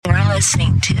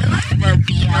listening to the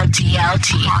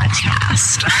BLTLT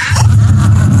podcast.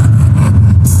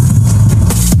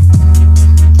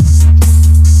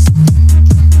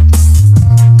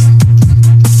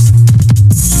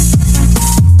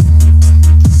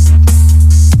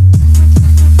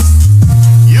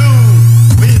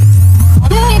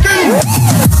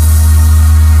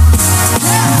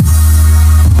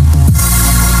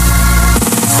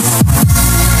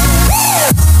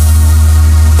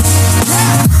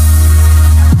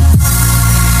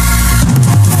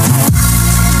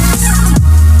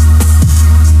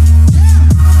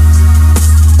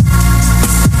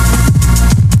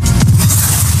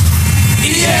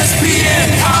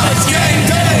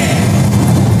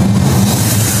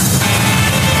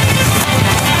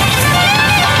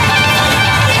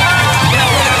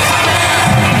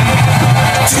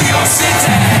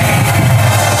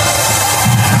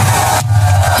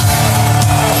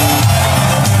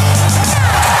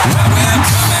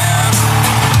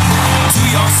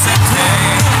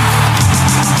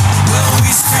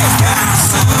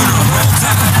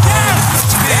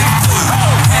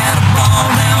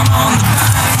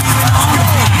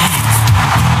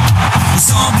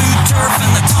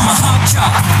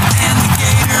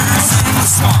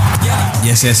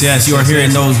 Yes. You are hearing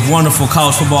those wonderful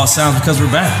college football sounds because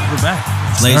we're back.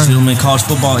 Ladies and gentlemen, college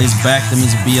football is back. That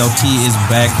means the BLT is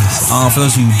back. For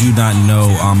those of you who do not know,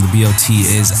 the BLT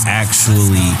is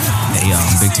actually a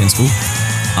Big Ten school.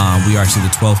 We are actually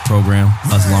the 12th program,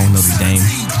 us along with Notre Dame.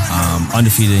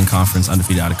 Undefeated in conference,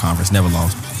 undefeated out of conference, never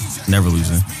lost, never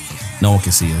losing. No one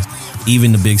can see us.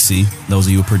 Even the Big C, those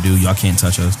of you at Purdue, y'all can't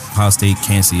touch us. Ohio State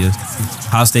can't see us.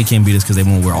 Ohio State can't beat us because they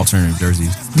won't wear alternative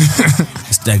jerseys.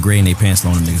 It's that gray in their pants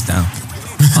slowing them niggas down.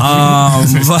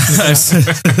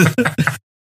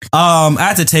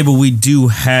 At the table, we do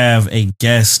have a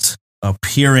guest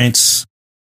appearance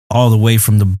all the way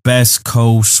from the best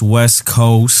coast, West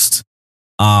Coast.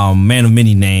 Man of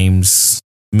many names,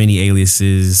 many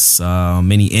aliases,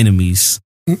 many enemies.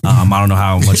 I don't know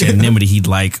how much anonymity he'd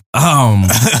like.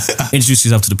 Introduce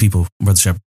yourself to the people, Brother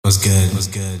Shep. What's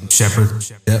good? Shepherd.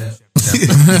 Yep.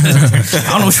 I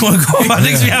don't know which one to go. I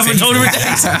think we haven't told him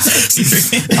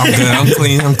I'm good.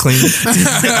 I'm clean.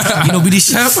 You know, BD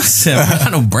Shep? I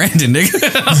know Brandon, nigga.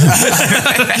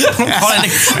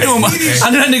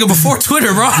 I knew that nigga before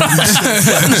Twitter, bro.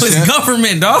 I know his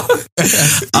government, dog.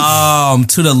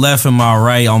 To the left and my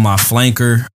right on my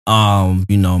flanker,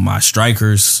 my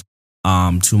strikers.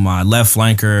 To my left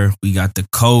flanker, we got the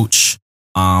coach.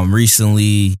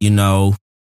 Recently,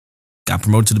 got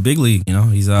promoted to the big league.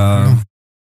 He's a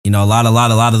lot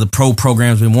of the pro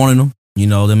programs been wanting him. The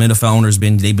NFL owners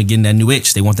they've been getting that new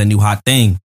itch. They want that new hot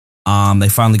thing. They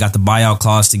finally got the buyout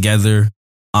clause together.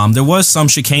 There was some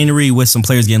chicanery with some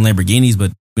players getting Lamborghinis,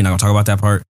 but we're not gonna talk about that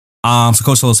part. So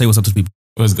Coach Solo, say what's up to the people.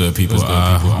 What's good, people?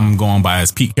 I'm going by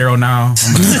as Pete Carroll now.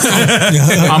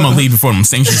 I'm gonna leave before them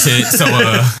sanctions hit. So,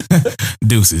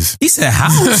 deuces. He said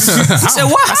house. He said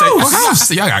what house? What house?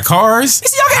 So y'all got cars? He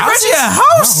said y'all gave Reggie a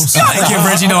house. Y'all didn't give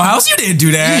Reggie no house. You didn't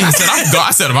do that.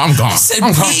 I said I'm gone. He said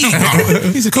I'm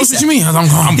gone. He said, Coach, what you mean? I'm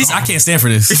gone. I can't stand for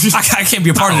this. I can't be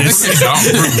a part of this. He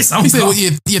said, well,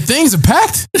 your things are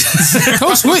packed.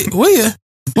 Coach, wait.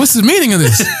 What's the meaning of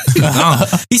this?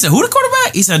 He said, who the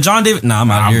quarterback? He said, John David. Nah,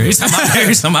 I'm out of here.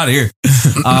 I'm out of here.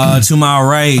 To my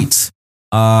right,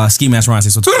 Ski Master Ryan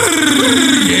says, so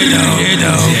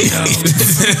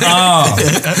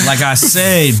like I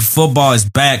said, football is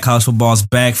back. College football is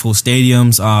back. Full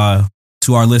stadiums.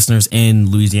 To our listeners in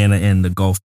Louisiana and the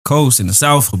Gulf Coast in the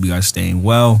South, hope you guys are staying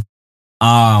well.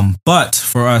 But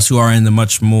for us who are in the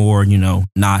much more,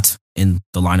 not in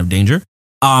the line of danger,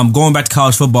 going back to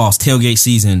college football, it's tailgate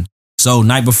season. So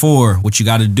night before, what you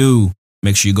got to do,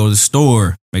 make sure you go to the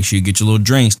store, make sure you get your little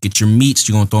drinks, get your meats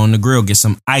you're going to throw in the grill, get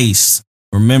some ice.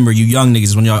 Remember, you young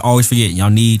niggas, when y'all always forget, y'all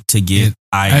need to get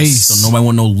ice. So nobody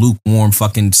want no lukewarm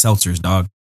fucking seltzers, dog.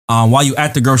 While you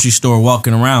at the grocery store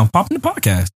walking around, pop in the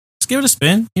podcast. Just give it a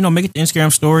spin. Make it the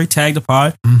Instagram story, tag the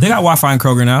pod. Mm-hmm. They got Wi-Fi in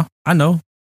Kroger now. I know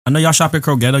y'all shop at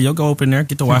Krogetto. You'll go up in there,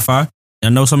 get the Wi-Fi. I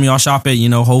know some of y'all shop at,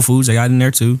 Whole Foods. They got it in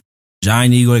there too.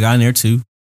 Giant Eagle, they got in there too.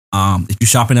 If you're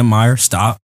shopping at Meijer,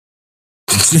 stop.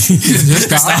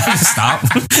 Stop.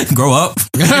 Grow up.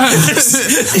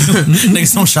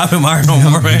 Niggas don't shop at Meijer no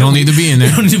more, man. You don't need to be in there.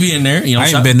 You don't need to be in there. I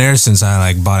ain't been there since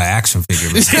I bought an action figure.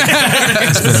 It's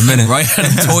been a minute. Right?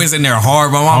 The toys in there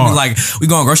hard. My mom was like, we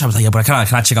go on grocery shop. I was like, yeah, but can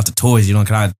I check out the toys? Can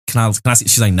I see?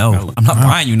 She's like, no, I'm not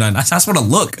buying you nothing. I just want to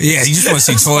look. Yeah, you just want to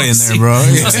see toy in there, bro.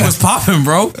 You want to see what's popping,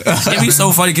 bro. It'd be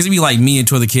so funny because it'd be like me and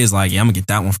two other kids like, yeah, I'm going to get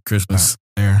that one for Christmas.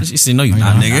 She said, no, you're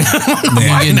not, nigga. I'm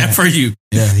buying that for you.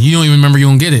 Yeah, you don't even remember you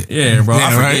don't get it. Yeah, bro.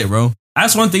 I forget, bro.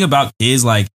 That's one thing about kids.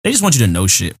 Like, they just want you to know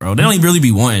shit, bro. They don't even really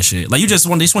be wanting shit. Like, they just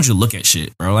want you to look at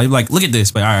shit, bro. Like look at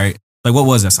this. But all right, like, what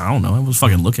was this? I don't know. I was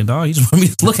fucking looking, dog. You just want me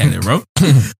to look at it, bro.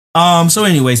 So,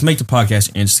 anyways, make the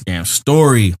podcast your Instagram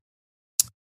story.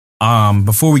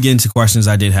 Before we get into questions,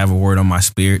 I did have a word on my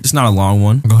spirit. It's not a long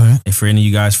one. Go ahead. If for any of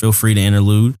you guys, feel free to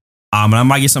interlude. And I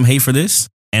might get some hate for this,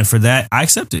 and for that, I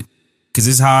accept it because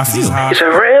this is how I feel. It's a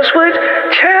rest with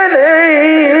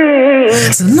Kenny.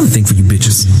 That's another thing for you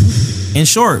bitches. In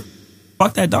short,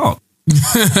 fuck that dog.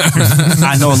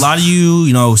 I know a lot of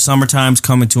you know, summertime's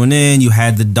coming to an end. You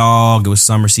had the dog. It was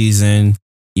summer season.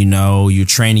 You know, you're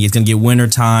training. It's going to get winter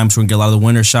time, so we're going to get a lot of the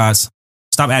winter shots.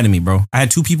 Stop adding me, bro. I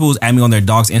had 2 people add me on their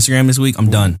dog's Instagram this week. I'm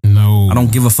done. No. I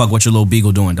don't give a fuck what your little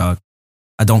beagle doing, dog.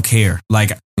 I don't care.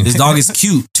 Like, this dog is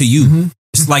cute to you.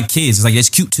 It's like kids. It's like, it's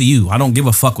cute to you. I don't give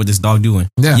a fuck what this dog doing.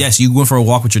 Yeah. Yes, you went for a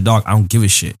walk with your dog. I don't give a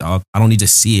shit, dog. I don't need to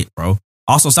see it, bro.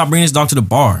 Also, stop bringing this dog to the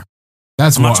bar.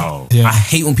 That's wild. Yeah. I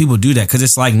hate when people do that because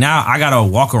it's like, now I gotta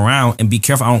walk around and be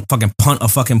careful I don't fucking punt a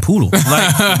fucking poodle.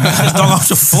 Like, this dog off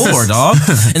the floor, dog.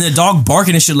 And the dog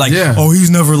barking and shit like, oh, he's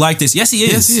never like this. Yes, he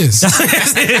is.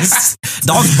 Yes, he is.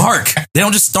 Dogs bark. They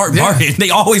don't just start barking.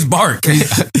 They always bark.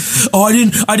 Oh, I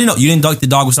didn't know. You didn't think the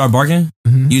dog would start barking?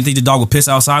 You didn't think the dog would piss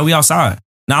outside? We outside.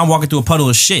 Now I'm walking through a puddle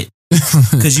of shit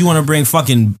because you want to bring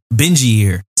fucking Benji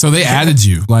here. So they added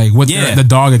you, like, with the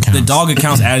dog account. The dog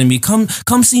account's added me. Come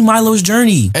see Milo's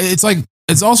journey. It's like,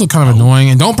 it's also kind of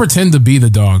annoying. And don't pretend to be the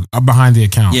dog behind the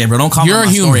account. Yeah, bro, don't comment on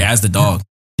my story as the dog.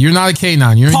 You're not a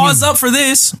K9. You're Pause up for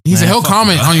this. He'll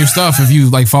comment on your stuff if you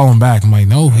like follow him back. I'm like,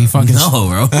 no, he fucking no,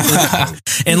 bro.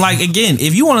 And like, again,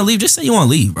 if you want to leave, just say you want to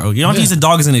leave, bro. You don't have to use the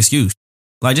dog as an excuse.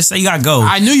 Like, just say you gotta go.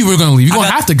 I knew you were gonna leave. You're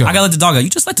gonna have to go. I gotta let the dog out. You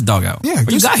just let the dog out. Yeah,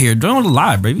 you got here. Don't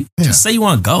lie, baby. Yeah. Just say you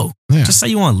want to go. Yeah. Just say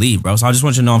you want to leave, bro. So I just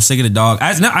want you to know I'm sick of the dog.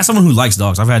 As someone who likes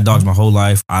dogs, I've had dogs my whole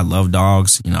life. I love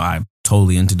dogs. You know, I'm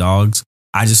totally into dogs.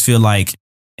 I just feel like,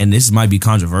 and this might be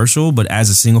controversial, but as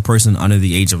a single person under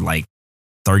the age of like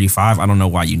 35, I don't know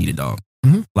why you need a dog.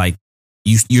 Like,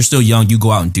 you're still young. You go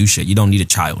out and do shit. You don't need a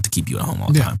child to keep you at home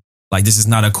all the time. Like, this is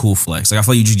not a cool flex. Like, I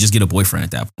feel like you should just get a boyfriend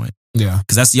at that point. Yeah.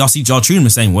 Because y'all treat him the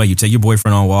same way. You take your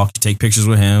boyfriend on a walk, you take pictures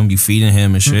with him, you feeding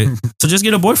him and shit. So just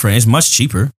get a boyfriend. It's much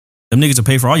cheaper. Them niggas will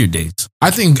pay for all your dates.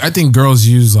 I think girls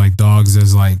use like dogs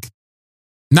as like,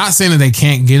 not saying that they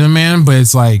can't get a man, but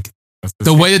it's like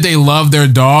the way that they love their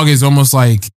dog is almost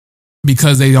like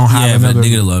because they don't have another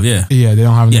nigga to love. Yeah, they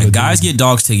don't have. Yeah, guys get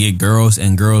dogs to get girls,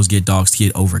 and girls get dogs to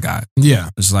get over guys. Yeah,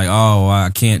 it's like, oh, I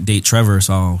can't date Trevor,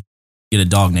 so I'll get a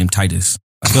dog named Titus.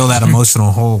 I feel that emotional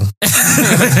hole.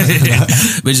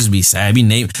 Bitches be sad.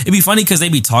 It'd be funny because they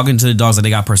be talking to the dogs like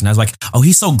they got personalities. Like, oh,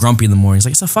 he's so grumpy in the morning. It's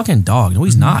like, it's a fucking dog. No,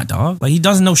 he's not, dog. Like, he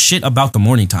doesn't know shit about the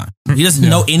morning time. He doesn't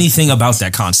know anything about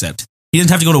that concept. He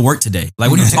doesn't have to go to work today. Like,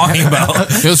 what are you talking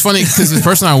about? It was funny because this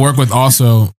person I work with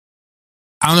also,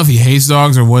 I don't know if he hates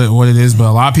dogs or what it is, but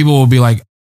a lot of people will be like,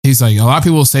 he's like, a lot of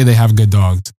people will say they have good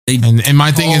dogs. And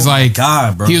my thing is like,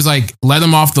 God, bro. He was like, let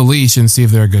them off the leash and see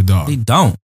if they're a good dog. They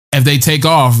don't. If they take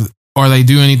off or they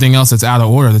do anything else that's out of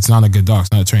order, that's not a good dog.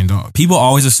 It's not a trained dog. People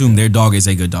always assume their dog is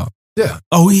a good dog. Yeah.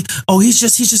 He's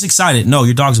just excited. No,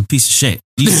 your dog's a piece of shit.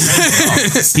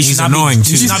 He's annoying.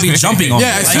 He should not be jumping on me.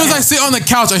 Yeah, as soon as I sit on the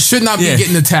couch, I should not be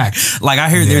getting attacked. Like, I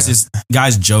hear there's this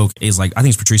guy's joke is like, I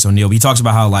think it's Patrice O'Neal, but he talks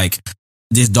about how like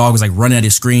this dog was like running at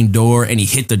his screen door and he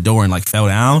hit the door and like fell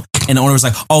down. And the owner was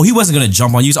like, oh, he wasn't going to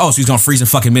jump on you. Oh, so he's going to freeze in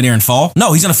fucking midair and fall?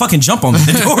 No, he's going to fucking jump on me.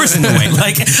 The door's in the way.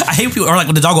 Like, I hate people, or like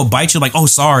when the dog will bite you, like, oh,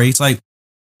 sorry. It's like,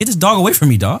 get this dog away from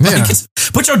me, dog. Yeah. Like,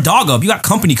 put your dog up. You got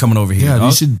company coming over here. Yeah, dog.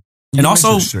 you should. And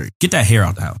also, get that hair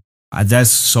out the house.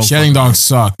 That's so shedding dogs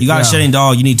suck. You got a shedding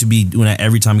dog. You need to be doing that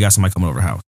every time you got somebody coming over the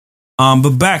house.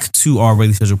 But back to our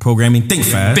regularly scheduled programming. Think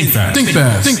fast. Think fast. Think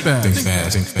fast. Think fast. Think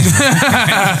fast. Think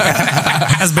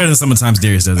fast. That's better than sometimes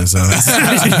Darius does it. So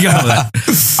you got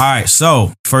that. All right.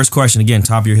 So first question again,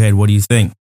 top of your head. What do you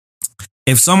think?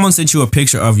 If someone sent you a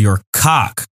picture of your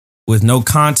cock with no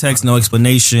context, no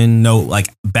explanation, no like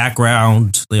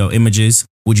background, images,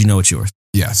 would you know it's yours?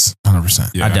 Yes,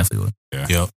 100%. I definitely would. Yeah.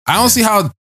 Yep. I don't see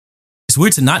how. It's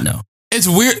weird to not know. It's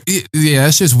weird. Yeah,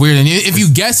 it's just weird. And if you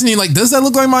guess and you're like, does that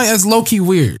look like mine? It's low key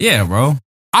weird. Yeah, bro.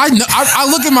 I know. I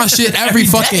look at my shit every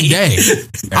fucking day.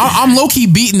 I'm low key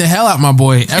beating the hell out my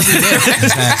boy every day.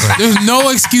 Exactly. There's no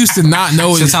excuse to not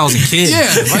know it. Since I was a kid.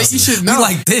 Yeah, like you should know. We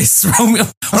like this, bro. When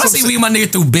I see me and my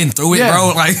nigga been through it,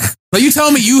 bro. Like you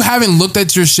telling me you haven't looked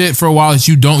at your shit for a while that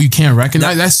you can't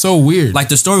recognize? That's so weird. Like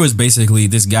the story was basically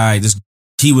this guy.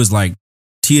 He was like,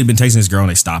 he had been texting this girl and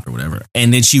they stopped or whatever,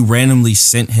 and then she randomly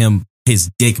sent him his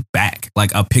dick back,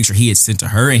 like a picture he had sent to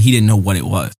her, and he didn't know what it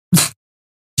was.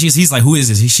 He's like, who is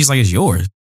this? She's like, it's yours.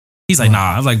 He's like,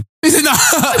 nah. I was like, He said, nah.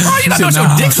 bro, you not know what your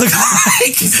dick look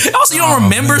like. Also, you don't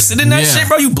remember sitting that shit,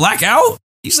 bro. You black out.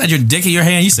 You just had your dick in your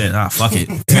hand. You said, fuck it.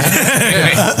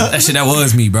 That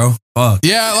was me, bro. Fuck.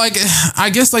 Yeah, like,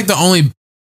 I guess, like, the only,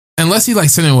 unless he, like,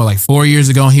 sent it, 4 years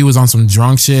ago, and he was on some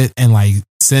drunk shit and, like,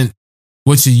 sent,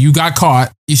 which you got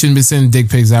caught. You shouldn't be sending dick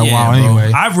pics that wild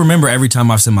anyway. I remember every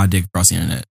time I've sent my dick across the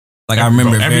internet. Like, I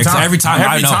remember every time.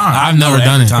 I've never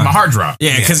done it. My heart dropped.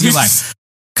 Yeah, because you're like,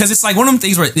 because it's like one of them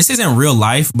things where this isn't real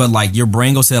life, but like your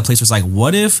brain goes to that place where it's like,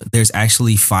 what if there's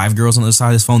actually 5 girls on the other side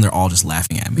of this phone? They're all just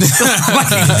laughing at me.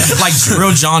 like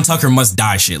real John Tucker must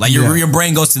die shit. Like your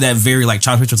brain goes to that very like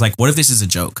child picture. It's like, what if this is a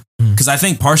joke? Because I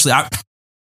think partially,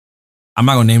 I'm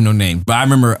not gonna name no name, but I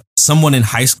remember someone in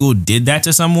high school did that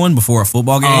to someone before a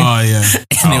football game. Oh yeah,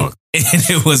 and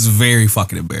it was very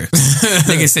fucking embarrassing.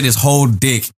 Nigga said his whole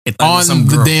dick on some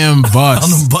the girl. damn bus. On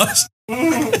the bus.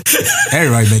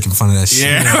 Everybody making fun of that shit.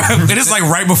 Yeah, and it's like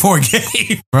right before a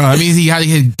game. Bro, I mean, he had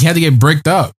to get bricked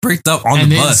up on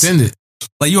and the then bus. Send it.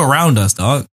 Like you around us,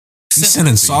 dog. You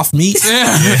sending soft meat?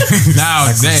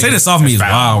 Now, sending soft meat is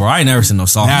wild, bro. I ain't never seen no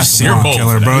soft meat. You're a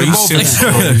killer, bro. You I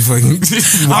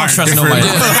don't trust nobody.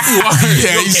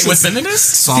 What's sending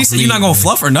this? He said you're not gonna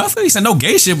fluff or nothing. He said no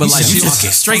gay shit, but like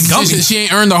she's straight gummy. She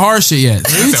ain't earned the hard shit yet.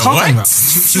 What are you talking about?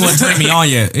 She wouldn't turn me on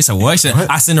yet. He said what? He said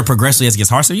I send her progressively as it gets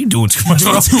hard. So you doing too much? He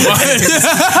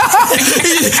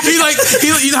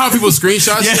you know how people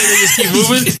screenshot shit, they just keep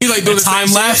moving. He like doing the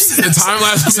time lapse. The time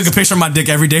lapse. I took a picture of my dick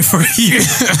every day for a year.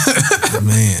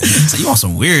 Man, so you want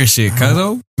some weird shit,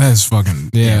 cuzzo? That's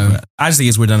fucking I just think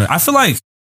it's weird done. I feel like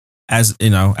as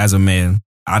a man,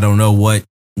 I don't know what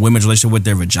women's relationship with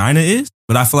their vagina is,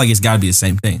 but I feel like it's got to be the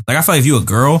same thing. Like I feel like if you a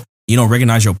girl, you don't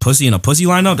recognize your pussy in a pussy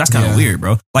lineup. That's kind of weird,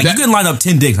 bro. Like you can line up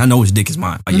 10 dicks. I know which dick is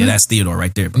mine. Like that's Theodore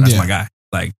right there, but that's my guy.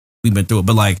 Like we've been through it,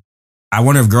 but like I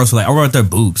wonder if girls feel like, oh, what about their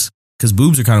boobs? Because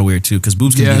boobs are kind of weird too. Because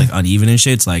boobs can be like uneven and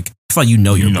shit. It's like I feel like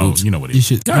your boobs. You know what it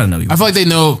is. You should gotta know. I feel like they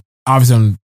know.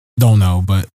 Obviously, don't know,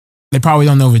 but they probably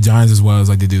don't know vaginas as well as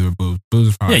like they do their boobs. Boobs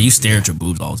is probably you stare at your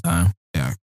boobs all the time.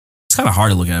 Yeah, it's kind of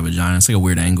hard to look at a vagina. It's like a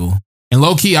weird angle. And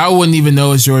low key, I wouldn't even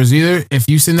know it's yours either if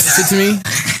you send that shit to me,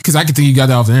 because I could think you got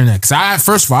that off the internet. Because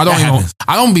first of all,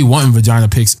 I don't be wanting vagina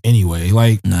pics anyway.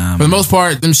 Like for the most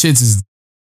part, them shits is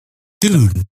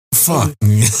dude. Fuck. I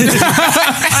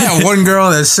had one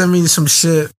girl that sent me some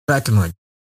shit back in like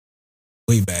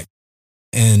way back.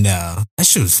 And that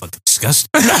shit was fucking disgusting.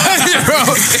 Bro,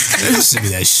 send me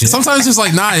that shit. Sometimes it's just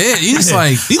like not it. You just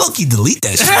like you low-key delete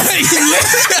that shit.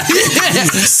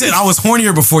 Said I was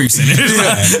hornier before you said it.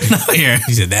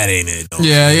 He said that ain't it. Though.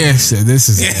 Yeah. Shit, this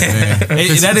is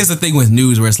it. That is the thing with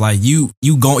news where it's like you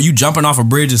jumping off a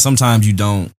bridge and sometimes you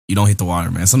don't hit the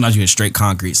water, man. Sometimes you hit straight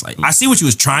concrete. It's like I see what you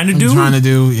was trying to do.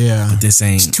 Yeah. But this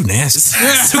ain't. It's too nasty.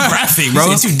 It's too graphic,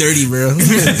 bro. It's too dirty, bro.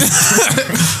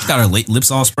 Got her lips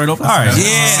all spread open. All right.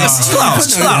 Yeah. Chill out.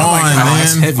 Man.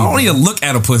 I don't need to look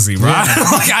at a pussy, bro.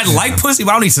 I like pussy,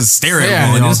 but I don't need to stare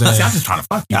at one. I'm just trying to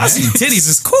fuck you. I see titties.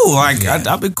 It's cool. Like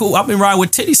I've been cool. I've been riding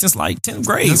with titties since like 10th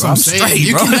grade. That's Bro. what I'm straight, saying.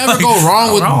 You bro. can never go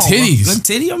wrong with titties. Good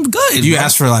titty, I'm good. You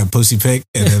ask for like pussy pic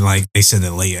and then like they send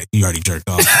it late. You already jerked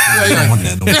off. I don't want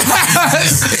that no more.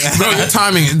 Bro, your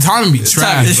timing be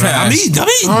trash. I mean,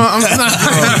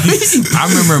 I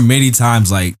remember many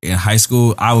times like in high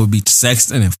school, I would be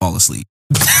sexting and fall asleep.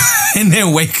 And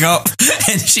then wake up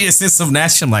and she had said some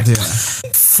nasty. I'm like,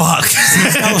 fuck.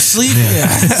 I was asleep.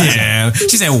 Yeah.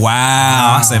 She said,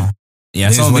 wow. I said, yeah,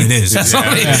 that's what it is. That's what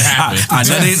it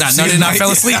is. I know they not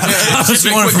fell asleep. That's what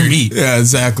you wanted from me. Yeah,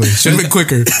 exactly. Should have been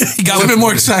quicker. He got a little bit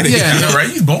more excited. Yeah, right.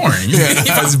 He's boring.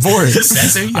 It's boring.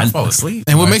 That's it. You fall asleep.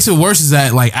 And what makes it worse is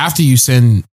that like after you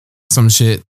send some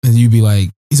shit and you be like,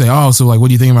 he's like, oh, so like, what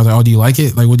do you think about that? Oh, do you like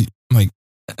it? Like, what do you like?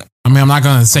 I mean, I'm not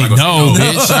gonna say no,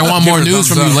 bitch. I want more news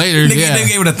from you later. Nigga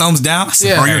gave it a thumbs down. I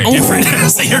said, bro, you're different. I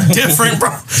said, you're different, bro.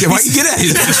 Yeah, why you get at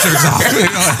his pictures off?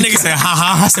 Nigga said,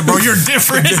 ha. I said, bro, you're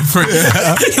different.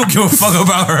 You don't give a fuck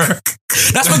about her.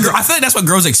 That's what I feel like that's what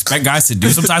girls expect guys to do.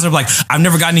 Sometimes they're like, I've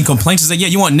never got any complaints. It's like, yeah,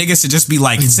 you want niggas to just be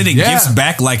like sending gifts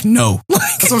back? Like, no.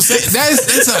 That's what I'm saying.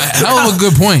 That's a hell of a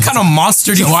good point. What kind of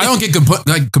monster do you I don't get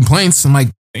complaints. I'm like,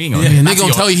 nigga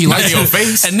gonna tell you he likes your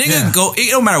face. A nigga go.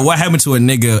 It don't matter what happened to a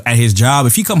nigga at his job.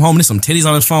 If he come home and there's some titties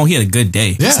on his phone, he had a good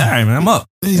day. Yeah, all right, man, I'm up.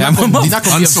 He's not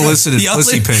gonna unsolicited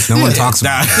pussy pic. No one talks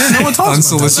about it. No one talks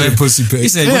unsolicited pussy pic. He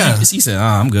said, he said,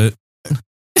 I'm good.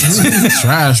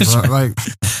 Trash, bro. Like,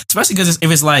 especially because if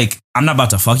it's like I'm not about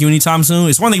to fuck you anytime soon.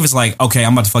 It's one thing if it's like, okay,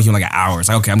 I'm about to fuck you in like an hour. It's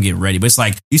like, okay, I'm getting ready. But it's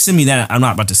like you send me that I'm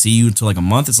not about to see you until like a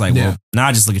month. It's like, well, now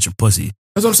I just look at your pussy.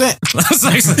 That's what I'm saying.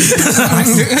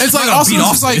 It's like I'm also beat it's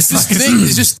off just like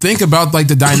this. just think about like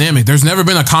the dynamic. There's never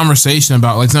been a conversation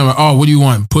about like it's never, oh, what do you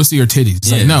want, pussy or titties?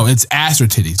 It's like no, it's ass or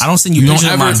titties. I don't send you don't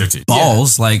pictures of my ever-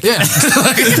 balls. Like Yeah,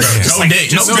 No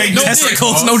dick, just no straight dick.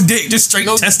 testicles, no dick, just straight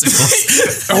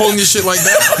testicles. holding this shit like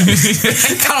that.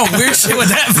 Kind of weird shit with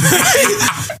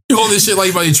that. You hold this shit like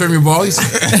you about to trim your balls.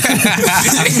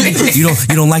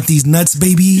 You don't like these nuts,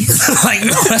 baby? Like,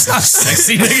 no, that's not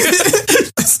sexy,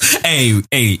 nigga.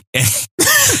 hey.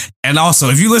 And also,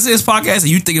 if you listen to this podcast and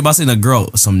you think about sending a girl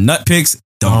some nut pics,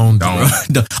 don't.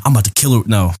 I'm about to kill her.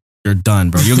 No, you're done,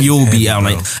 bro. You'll be out.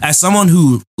 Like, as someone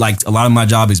who, like, a lot of my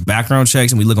job is background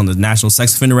checks and we look on the National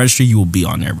Sex Offender Registry, you will be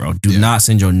on there, bro. Do not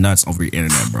send your nuts over your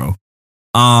internet, bro.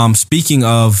 Speaking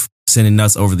of sending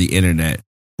nuts over the internet,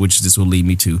 which this will lead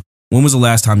me to, when was the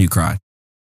last time you cried?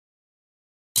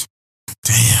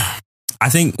 Damn. I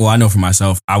think, well, I know for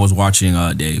myself, I was watching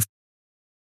Dave.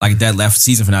 Like that last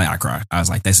season finale, I cried. I was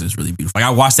like, this is really beautiful. Like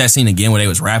I watched that scene again where they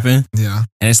was rapping. Yeah.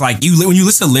 And it's like, when you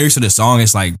listen to the lyrics of the song,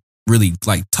 it's like really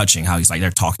like touching how he's like,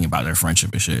 they're talking about their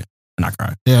friendship and shit. And I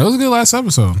cried. Yeah, it was a good last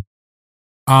episode.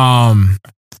 Damn.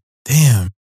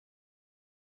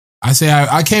 I say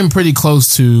I came pretty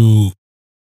close to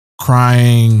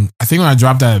crying. I think when I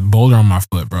dropped that boulder on my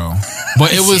foot, bro.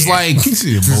 But it was like You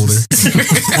see a boulder.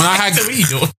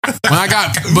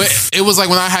 it was like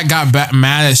when I had got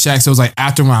mad at Shaq. So it was like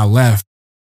after when I left,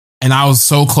 and I was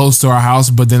so close to our house,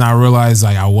 but then I realized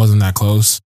like I wasn't that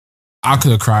close. I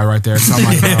could have cried right there. So I'm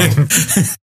like, bro,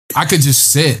 I could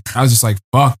just sit. I was just like,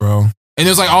 fuck, bro. And it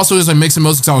was like also just like mixed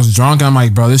emotions because I was drunk, and I'm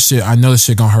like, bro, this shit. I know this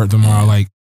shit gonna hurt tomorrow. Like,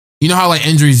 you know how like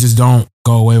injuries just don't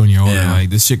go away when you're older. Yeah. Like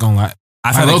this shit gonna like.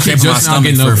 I've had a cramp in my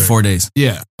stomach for 4 days.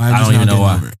 Yeah, I don't even know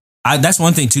why. That's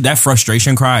one thing too. That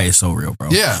frustration cry is so real, bro.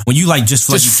 Yeah. When you like just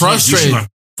feel like you frustrated. can't,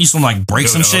 you just want to like break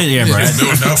some shit. Yeah, bro.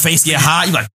 Your face get hot.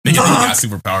 You like, Nigga, you got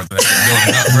superpowers that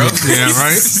building up, bro. Yeah,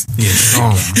 right?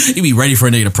 Yeah. you be ready for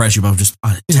a nigga to press you, bro. Just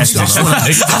test you, bro.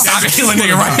 I'll kill a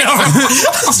nigga right now, bro.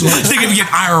 Nigga be getting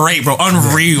irate, bro.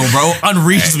 Unreal, bro.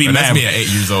 Unreal to be That's mad. me at 8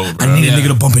 years old, bro. I need a nigga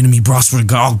to bump into me, bro. I swear to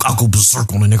God, I'll go berserk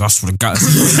on a nigga. I swear to God.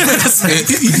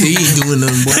 He ain't doing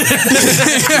nothing, boy.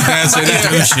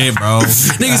 That shit, bro.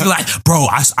 Niggas be like, bro,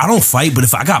 I don't fight, but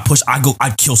if I got pushed, I'd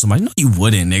kill somebody. No, you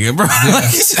wouldn't, nigga, bro.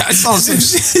 I saw some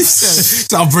shit. He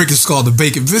said, I'll break his skull to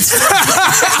bacon, bitch.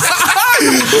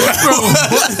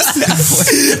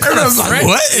 And I was like,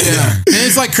 what? Yeah. And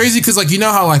it's like crazy because like you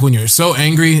know how like when you're so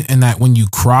angry and that when you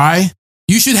cry,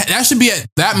 that should be at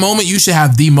that moment you should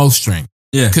have the most strength.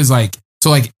 Yeah. Because like so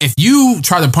like if you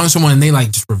try to punch someone and they like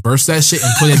just reverse that shit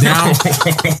and put it down,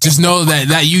 just know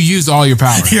that you used all your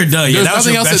power. You're done. Yeah, There's that was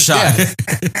your best shot.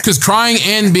 Because crying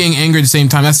and being angry at the same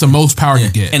time, that's the most power you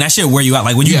get. And that shit wear you out.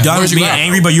 Like when you're done wears you being out,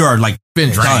 angry, but you are like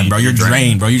Finished. done, bro. You're Drained.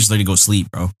 drained, bro. You just let it go sleep,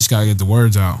 bro. Just gotta get the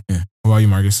words out. Yeah. What about you,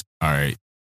 Marcus? All right.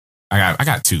 I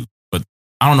got 2, but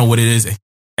I don't know what it is.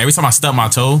 Every time I stub my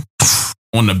toe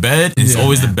on the bed, it's Yeah,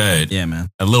 always man. the bed. Yeah, man.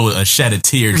 A shed of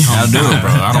tears. Gotta do it, bro.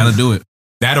 I Gotta don't, do it.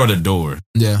 that or the door.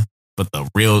 Yeah. But the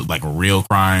real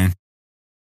crying,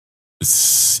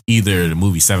 it's either the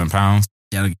movie 7 Pounds.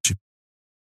 Gotta get you.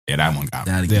 Yeah, that one got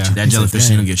me. Gotta get Yeah. you. That He's jellyfish like,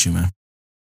 scene damn. will get you, man.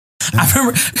 I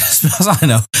remember, I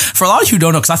know, for a lot of you who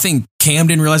don't know, because I think Cam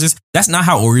didn't realize this, that's not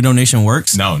how organ donation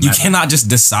works. No, you not- cannot just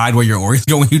decide where your organs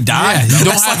go when you die. Yeah, you don't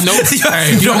That's have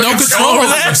like- you don't have no control over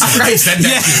that. I said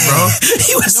that shit, bro.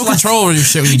 He was No like, control over your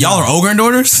shit. When you y'all are organ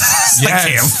donors? It's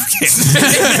like, Yes.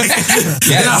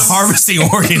 Cam. You're not harvesting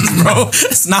organs, bro.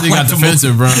 It's not You like got the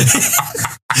defensive, bro.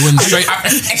 Went straight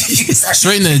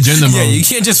in the agenda Yeah, mode. you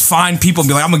can't just find people and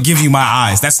be like, I'm gonna give you my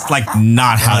eyes. That's like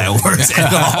not how that works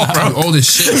at all, bro. Old as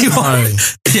shit. You are-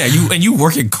 Alright. Yeah, you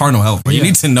work in Cardinal Health, bro. You Yeah.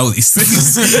 need to know these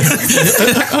things.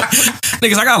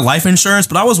 Niggas, I got life insurance,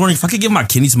 but I was wondering if I could give my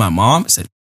kidney to my mom. I said,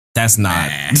 that's not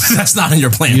in your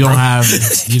plan. You bro. don't have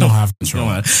You control.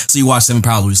 don't have- So you watched 7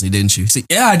 Pounds recently, didn't you? See,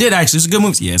 yeah, I did actually. It's a good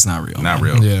movie. Yeah, it's not real. Not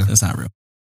real. Yeah. It's not real.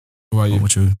 What about you?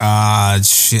 What you?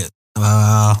 Shit.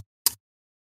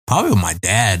 Probably with my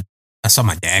dad. I saw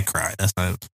my dad cry. That's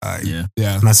not. Yeah.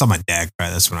 Yeah. When I saw my dad cry,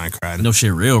 that's when I cried. No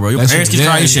shit real, bro. Your That parents shit- can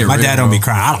cry. yeah, Your shit my real, dad don't bro. be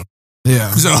crying. I don't.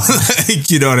 Yeah. So, like,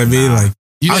 you know what I mean? Like,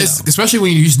 You guys, especially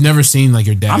when you've never seen like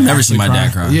your dad. I've never actually seen my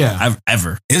dad cry. Yeah. I've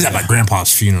ever. it was at my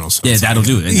grandpa's funeral. So Yeah, it's that'll like,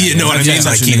 do it. You know what I mean? That's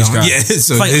Like, actually you know, niggas cry. yeah. So It's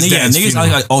like, his yeah, dad's niggas, funeral.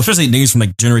 like, especially niggas from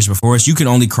like generations before us, you can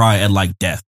only cry at like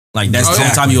death. Like that's the only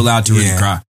Exactly. time you're allowed to really Yeah.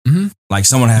 cry. Mhm. Like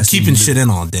someone has keeping to, shit in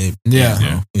all day. Yeah. bro.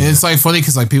 And it's like funny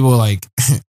because like people are like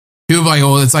people are like,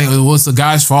 oh, it's like, well, it's the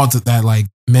guy's fault that like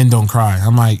men don't cry.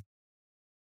 I'm like,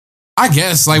 I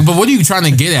guess, like, but what are you trying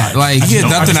to get at? Like, You get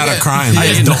nothing I out of just- crying. I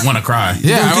man. just don't want to cry.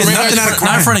 Yeah, You I get mean, nothing out of Not in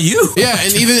crying. front of you. yeah,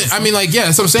 and even I mean, like, yeah,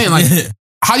 that's what I'm saying. Like,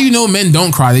 how do you know men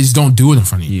don't cry? They just don't do it in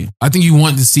front of you. I think you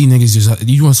want to see niggas you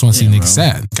just want to see niggas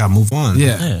sad. Gotta move on.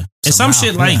 Yeah. And some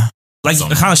shit like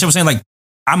the kind of shit was saying, like,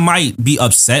 I might be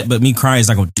upset, but me crying is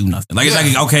not gonna do nothing. Like, it's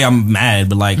like, okay, I'm mad,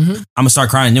 but like, I'm gonna start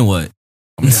crying, then what?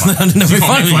 You get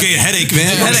a headache,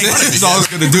 man. That's all it's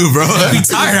gonna do, bro. I'll be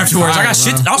tired afterwards. I got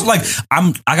shit. I was like,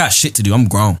 I got shit to do. I'm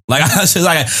grown. Like, I got shit,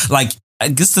 like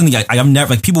this thing. I'm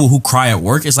never like people who cry at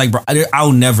work. It's like, bro,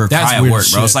 I'll never cry at work,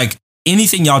 bro. It's like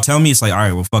anything y'all tell me, it's like, all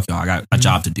right, well, fuck y'all. I got a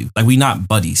job to do. Like, we not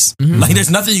buddies. Like,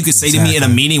 there's nothing you could say to me in a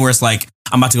meeting where it's like,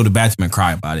 I'm about to go to the bathroom and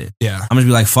cry about it. Yeah. I'm gonna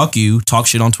be like, fuck you, talk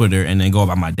shit on Twitter, and then go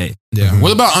about my day. Yeah.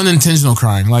 What about unintentional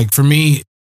crying? Like, for me,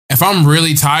 if I'm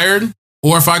really tired,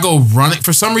 or if I go running,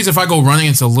 for some reason, if I go running,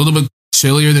 it's a little bit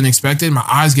chillier than expected. My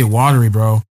eyes get watery,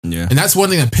 bro. Yeah. And that's one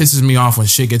thing that pisses me off when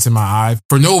shit gets in my eye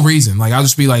for no reason. Like, I'll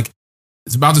just be like,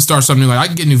 it's about to start something new. Like, I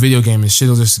can get a new video game and shit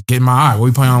will just get in my eye. What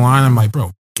we playing online? I'm like,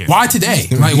 bro, why today?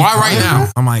 Like, why right now?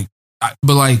 I'm like,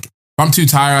 but like, if I'm too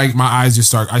tired, like, my eyes just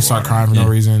start crying for no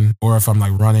reason. Or if I'm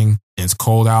like running and it's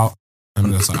cold out, I'm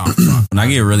just like, oh, fuck. When I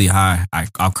get really high,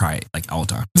 I'll cry like all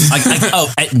the time. Like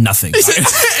at nothing.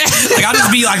 Like I'll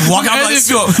just be like walking out like,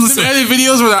 listen. Edit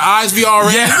videos where their eyes be all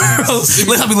red. Yeah, bro.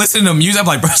 I'll be listening to music. I'm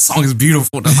like, bro, this song is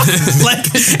beautiful. Like,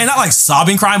 and not like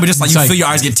sobbing crying, but just like you feel your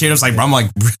eyes get tears. It's like, bro, I'm like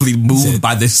really moved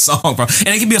by this song, bro.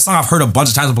 And it can be a song I've heard a bunch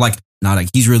of times, but like, nah, like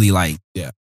he's really like,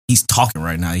 he's talking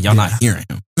right now. Y'all not hearing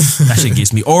him. That shit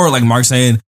gets me. Or like Mark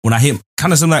saying, when I hit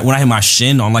kind of something like when I hit my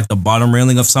shin on like the bottom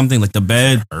railing of something, like the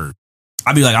bed,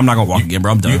 I'd be like, I'm not gonna walk again,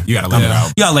 bro. I'm done. You gotta lay down.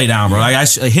 You gotta lay down, bro. Like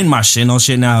hitting my shin on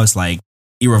shit now, it's like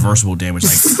irreversible damage.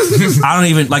 Like I don't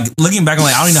even like looking back. I'm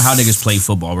like, I don't even know how niggas play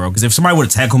football, bro. Because if somebody would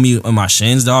have tackled me on my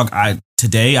shins, dog, I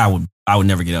would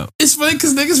never get up. It's funny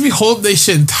because niggas be holding they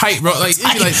shit tight, bro. Like,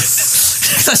 it'd be like.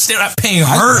 That shit, that pain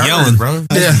hurt. Yelling, bro.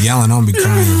 Yeah. Yelling, I'll be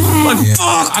crying. Like,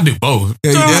 fuck. I do both.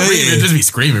 Yeah, you do? Just be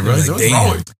screaming, bro. Like, What's damn.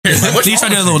 wrong with you? What you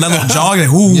trying to do that little jog? Like,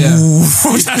 ooh,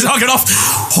 trying to jog it off.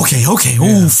 Okay.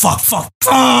 Ooh, fuck.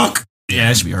 Yeah,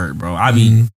 that should be hurt, bro. I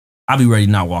be ready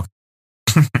to not walk.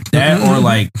 That or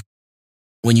like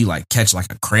when you like catch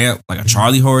like a cramp, like a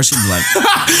Charlie horse, you be like,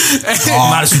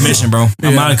 I'm out of commission, bro.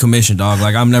 I'm out of commission, dog.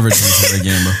 Like I'm never doing this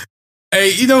again, bro.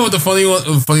 Hey, you know what the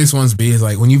funniest ones be is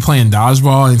like when you playing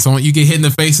dodgeball and someone you get hit in the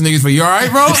face and niggas, but you all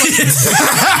right, bro? Say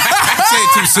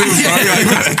it too soon, bro.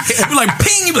 You're like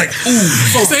ping, you be like,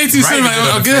 ooh. Say it too soon, like,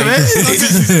 oh, good, man.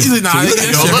 He's like, nah, that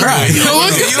shit cry.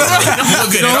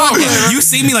 You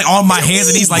see me like on my hands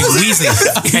and he's like wheezing.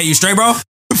 Hey, you straight, bro?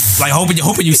 Like hoping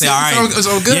you say, all right.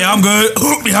 So good? Yeah, I'm good.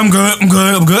 Yeah, I'm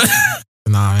good.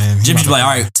 Nah, man. Jimmy's like, all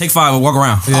right, take 5 and walk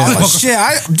around. Yeah. Oh, shit.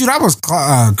 I was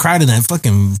cried in that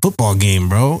fucking football game,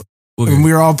 bro. When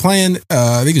we were all playing,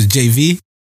 I think it was JV.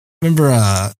 Remember,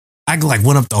 I like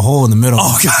went up the hole in the middle.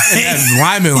 Oh, God. And that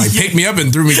lineman like picked me up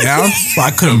and threw me down. So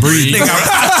I couldn't breathe.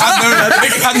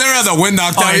 I've never had the wind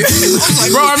knocked out.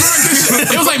 Like, bro, I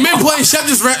remember it was like mid-play. Shep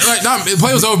just ran, like, nah, the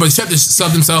play was over, but Shep just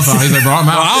subbed himself out. He's like, bro, I'm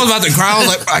out. I was about to cry. I was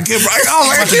like, I can't.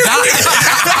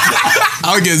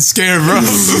 I was getting scared, bro.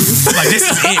 Like, this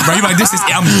is it, bro. You like, this is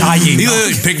it. I'm dying. He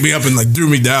literally picked me up and like threw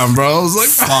me down, bro. I was like,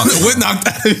 fuck. The wind knocked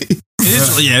out of me.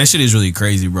 Yeah, that shit is really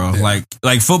crazy, bro. Yeah.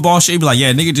 Like football shit, be like,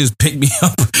 yeah, nigga just picked me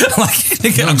up. Like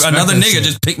another nigga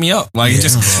just picked me up. Like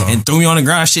and threw me on the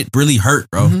ground. Shit really hurt,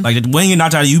 bro. Mm-hmm. Like when you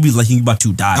knocked out, you be like you about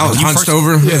to die. I was hunched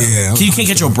over. Yeah. You can't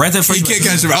catch your breath at first. You can't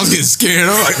catch your breath. I was getting scared.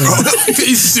 I'm like, bro.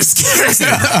 He's just scared.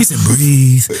 He said,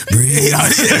 breathe.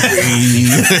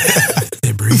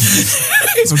 Breathe.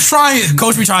 So try it.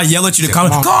 Coach be trying to yell at you to calm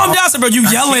down. I said, bro, you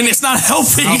yelling. It's not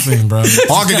helping. Bro.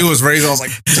 All I could do was raise. I was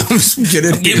like, get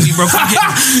in. Get me, bro.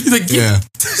 He's like, yeah.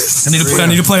 I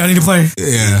need to play.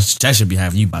 Yeah. That should be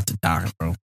having you about to die,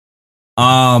 bro.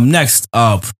 Next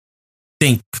up,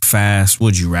 think fast.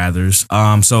 Would you rather's?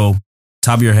 So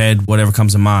top of your head, whatever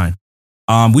comes to mind.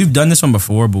 We've done this one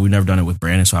before, but we've never done it with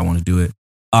Brandon, so I want to do it.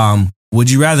 Would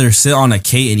you rather sit on a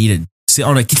cake and eat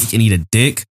a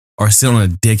dick, or sit on a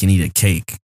dick and eat a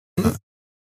cake? I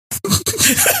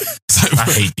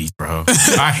hate these, bro.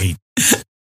 I hate.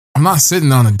 I'm not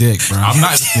sitting on a dick, bro. I'm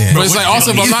not. Yeah. But it's like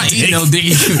also, but I'm not eating no dick.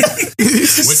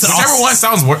 Whichever one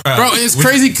sounds worse. Bro, it's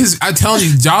crazy because I'm telling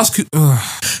you, Josh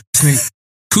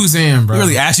Kuzan, bro. He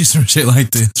really ask you some shit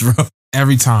like this, bro.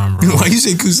 Every time, bro. Why you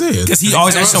say Kuzan? Because he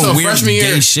always has some weird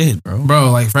gay shit, bro.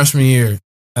 Bro, like freshman year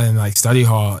and like study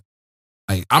hall,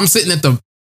 like I'm sitting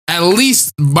at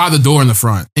least by the door in the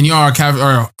front, and y'all are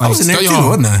I was in there too,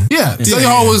 wasn't I? Yeah, study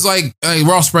hall was like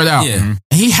we're all spread out. Yeah.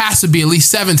 And he has to be at least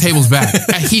 7 tables back.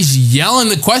 And he's yelling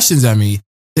the questions at me.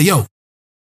 Like, yo,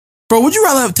 bro, would you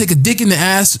rather take a dick in the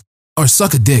ass or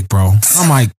suck a dick, bro? I'm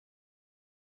like,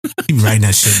 You writing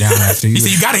that shit down after you. He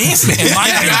said, you got to answer that.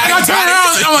 I turn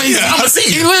around. I'm like, I'm see.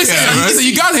 He listen. He said,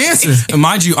 you got to answer. And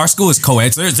mind you, our school is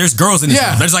co-ed. So there's girls in this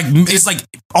room. There's like it's like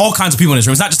all kinds of people in this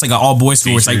room. It's not just like an all boys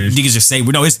school. Where it's like niggas just say,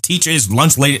 no, it's teachers,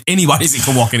 lunch lady, anybody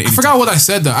can walk in. I forgot what I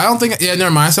said though. I don't think. Yeah,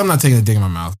 never mind. I said I'm not taking a dick in my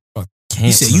mouth. Fuck.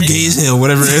 You said you gay as hell.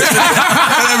 Whatever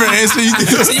answer you do.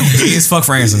 You gay as fuck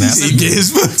for answering that. You gay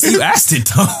as fuck. You asked it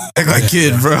though. Act like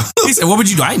kid, bro. He said, "What would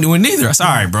you do?" I ain't doing neither. I said,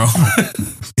 "All right, bro."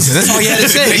 He said, "That's all you had to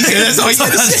say." He said, "That's all you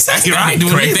had to say." I ain't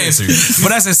doing Correct neither. answer.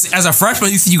 But as a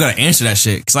freshman, you gotta answer that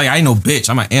shit. Cause like I ain't no bitch.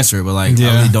 I might answer it, but like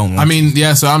I really don't. Want I mean,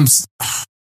 yeah. So I'm.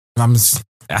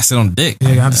 I sit on the dick. Yeah,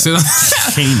 I have to sit on.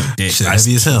 Can't eat no dick. Shit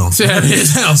heavy as hell. Shit heavy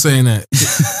as hell saying that.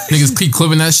 Niggas keep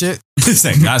clipping that shit. It's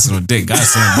like, God sit on dick. God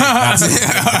sit on dick.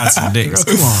 God sit on dick.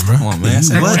 Come on, bro. Come on, man.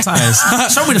 What times?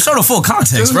 Show the full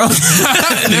context, bro.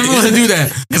 Never want to do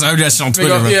that. Because I heard that shit on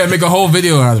Twitter. Make a whole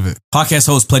video out of it. Podcast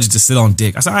host pledges to sit on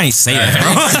dick. I said, I ain't say that,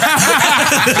 bro.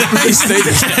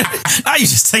 Now you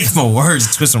just take my words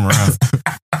and twist them around.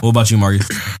 What about you, Marcus?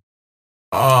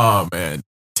 Oh, man.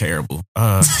 Terrible.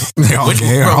 Which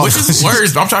is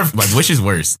worse? I'm trying to which is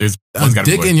worse? There's a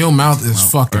dick in your mouth is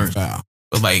fucking foul.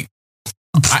 But like,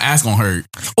 I ask on her.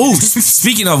 Oh,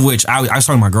 speaking of which, I was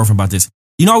talking to my girlfriend about this.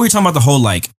 You know, we were talking about the whole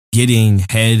like getting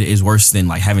head is worse than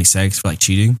like having sex for like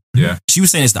cheating. Yeah, she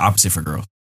was saying it's the opposite for girls.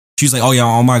 She was like, oh yeah,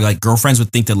 all my like girlfriends would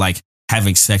think that like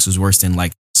having sex was worse than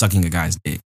like sucking a guy's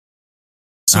dick.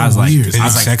 So I was like, weird.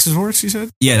 Sex is worse, she said?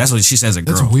 Yeah, that's what she says. A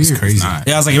girl. That's weird. It's crazy.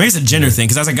 Yeah, I was like, maybe it's a gender thing.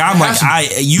 Because as a guy, I'm like,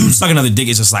 you suck another dick.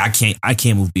 It's just like I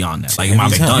can't move beyond that. Like,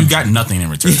 I'm done. You got nothing in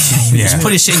return. Just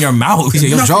put his shit in your mouth. He said,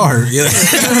 your jaw hurt. Yeah.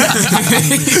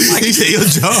 He said, your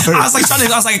jaw hurt. I was like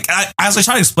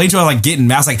trying to explain to her like getting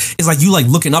mad. I was like, it's like you like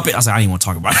looking up it. I was like, I didn't want to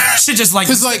talk about it. Shit, just like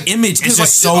image. It's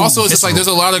just so. Also, it's just like there's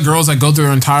a lot of girls that go through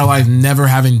their entire life never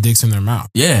having dicks in their mouth.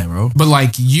 Yeah, bro. But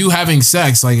like you having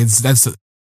sex, like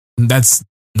that's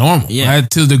normal. Yeah,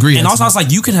 to a degree. And also, I was like,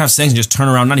 you can have sex and just turn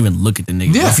around, not even look at the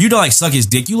nigga. Yeah. If you don't like suck his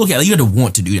dick, you look at it, you have to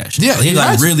want to do that shit. Yeah, you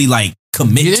like really like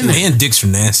commit to it. And dicks are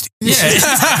nasty. Yeah, you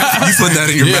put that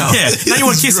in your mouth. Yeah, now you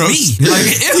want to kiss me.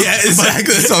 Like, yeah,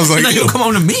 exactly. That sounds like you come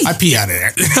on to me. I pee out of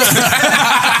there.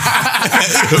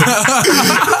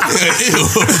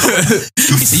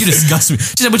 He said, you disgust me.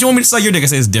 She said, but you want me to suck your dick? I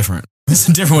said, it's different. It's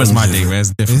different with my dick, man.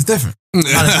 It's different. It's different.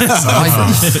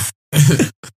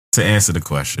 To answer the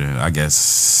question, I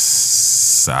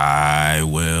guess I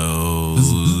will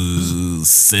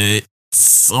sit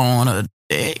on a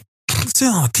dick.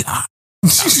 Oh, God.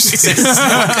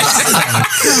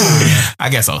 I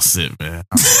guess I'll sit, man.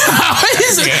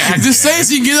 Just say it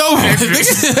so you can get over it.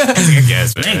 I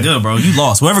guess, man. Ain't good, bro. You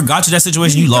lost. Whoever got you that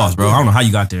situation, you lost, bro. I don't know how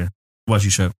you got there. What about you,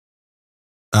 Shep?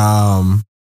 I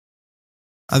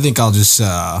think I'll just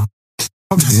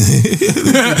let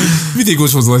me think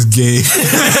which one's less gay. So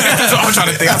I'm trying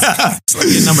to think.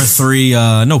 Number 3,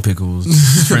 no pickles,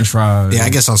 French fries. Yeah, I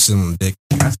guess I'll sit on the dick.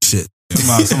 Shit.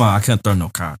 Somehow I couldn't throw no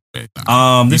cock. This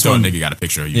This one nigga got a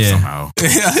picture of you somehow.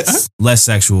 less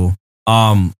sexual.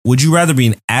 Would you rather be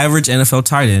an average NFL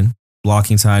tight end,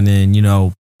 blocking tight end, you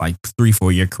know, like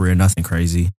 3-4 year career, nothing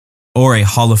crazy, or a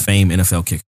Hall of Fame NFL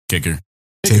kicker?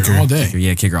 Kicker all day.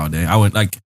 Yeah, kicker all day. I would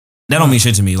like. That don't mean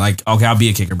shit to me. Like, okay, I'll be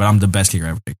a kicker, but I'm the best kicker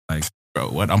ever. Like, bro,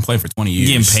 what? I'm playing for 20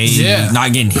 years. Getting paid,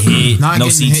 not getting hit, no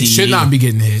CTE. Should not be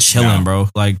getting hit. Chilling, bro.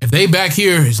 Like, if they back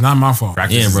here, it's not my fault.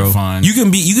 Practice bro. Fun. You can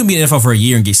be in the NFL for a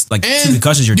year and get like 2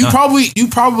 concussions. You're done. You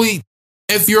probably,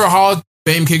 if you're a Hall of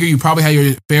Fame kicker, you probably have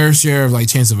your fair share of like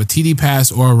chance of a TD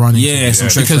pass or a running. Yeah, some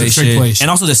trick play shit.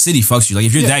 And also the city fucks you. Like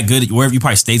if you're that good, wherever you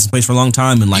probably stayed some place for a long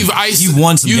time and like you've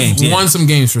won some games. You've won some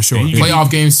games for sure.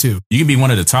 Playoff games too. You can be one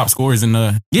of the top scorers in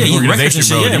the organization,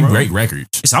 bro. You break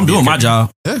records. So I'm doing my job.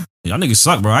 Yeah. Y'all niggas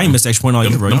suck, bro. I ain't missed extra point all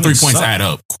year, bro. Them 3 points add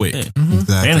up quick. Yeah.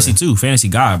 Exactly. Fantasy too. Fantasy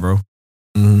guy, bro.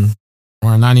 We're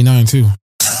on 99 too.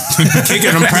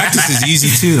 Kicking them practices easy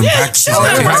too.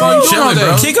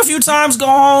 Kick a few times, go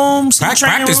home.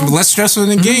 Practice, but less stressful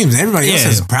than games. Everybody else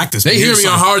has practice. They hear me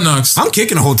on Hard Knocks. I'm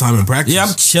kicking the whole time in practice. Yeah,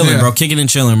 I'm chilling, bro. Kicking and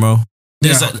chilling, bro. Go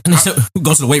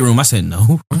to the weight room. I said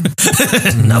no.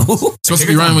 No. Supposed to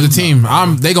be running with the team.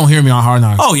 They gonna hear me on Hard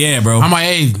Knocks. Oh yeah, bro. I'm like,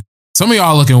 hey, some of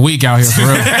y'all looking weak out here for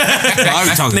real.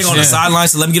 Nigga on the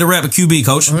sidelines, so let me get a rep at QB,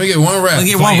 coach. Let me get one rep. Let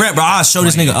me get one rep, bro. I'll show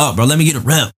this nigga up, bro. Let me get a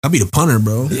rep. I'll be the punter,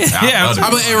 bro. Yeah.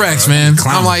 I'm an A-Rex, man.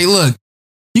 I'm like, look,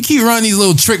 you keep running these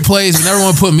little trick plays and never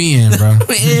want to put me in, bro.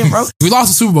 We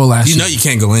lost the Super Bowl last year. You know you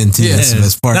can't go in, too. Yeah. That's the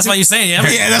best part. That's what you're saying, yeah?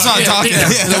 Yeah, that's what I'm talking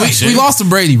about. We lost to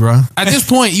Brady, bro. At this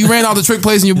point, you ran all the trick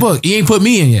plays in your book. You ain't put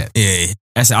me in yet. Yeah.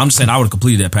 I'm just saying I would have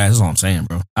completed that pass. That's all I'm saying,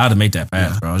 bro. I had to make that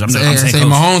pass, bro. I'm saying,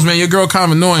 Mahomes, man, your girl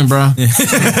kind of annoying, bro. You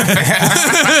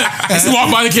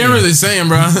walk by the camera, they're saying,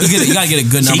 bro. You gotta get a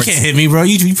good number. You can't hit me, bro.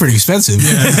 You pretty expensive.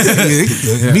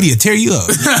 Media tear you up.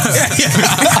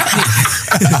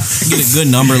 Get a good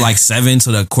number like 7,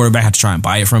 so the quarterback had to try and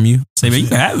buy it from you. Say, man, you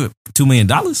can have it. $2 million.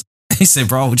 He said,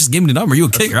 bro, just give me the number. You a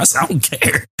kicker. I said, I don't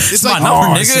care. It's my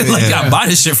number, nigga. Shit, like, I buy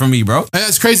this shit from me, bro. And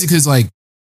that's crazy because, like,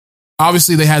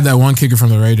 obviously they had that one kicker from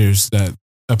the Raiders, that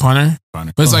punter.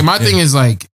 But it's like, my thing is,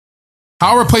 like,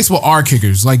 how replaceable are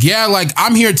kickers? Like, yeah, like,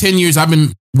 I'm here 10 years. I've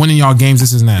been winning y'all games,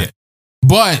 this and that. Yeah.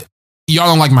 But y'all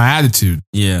don't like my attitude.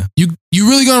 Yeah. You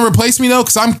really going to replace me, though?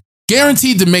 Because I'm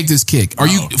guaranteed to make this kick. Are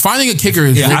you finding a kicker?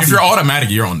 If you're automatic,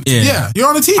 you're on the team. Yeah, you're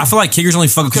on the team. I feel like kickers only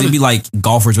fuck because they be like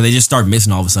golfers where they just start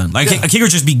missing all of a sudden. Like a kicker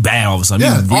just be bad all of a sudden.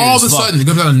 Yeah, all of a sudden it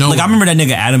comes out of nowhere. Like I remember that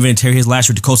nigga Adam Vinatieri, his last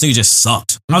year with the Colts, nigga just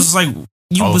sucked. I was just like,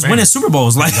 you was winning Super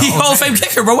Bowls. Like, Hall of Fame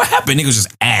kicker, bro. What happened? Nigga was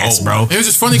just ass, bro. It was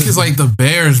just funny because like the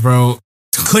Bears, bro,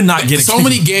 could not get so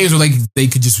many games where like they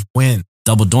could just win.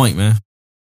 Double doink, man.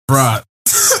 Bruh.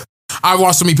 I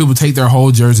watched so many people take their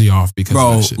whole jersey off because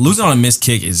of that shit. Losing on a missed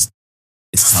kick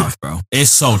it's tough, bro. It's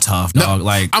so tough, dog. No,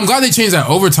 like I'm glad they changed that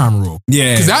overtime rule.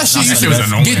 Yeah, because that shit was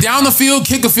annoying. Get down the field,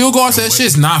 kick a field goal. I said that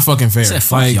shit's not fucking fair. Said,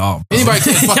 fuck like, y'all, bro. Anybody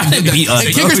can fucking do that.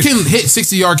 And kickers can hit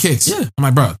 60-yard kicks. Yeah, I'm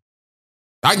like, bro,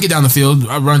 I can get down the field.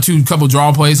 I run couple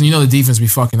draw plays, and you know the defense be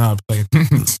fucking up. Like,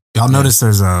 y'all notice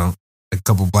there's a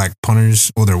couple black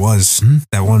punters. Well, there was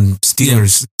that one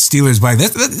Steelers black.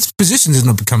 That position is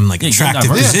not becoming like attractive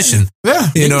position. Yeah,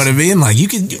 you know what I mean. Like you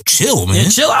chill, man. Yeah,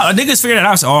 chill out. Niggas figured it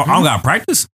out. So, I don't got to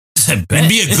practice. And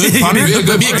be a good punter. Be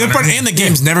a good punter, and the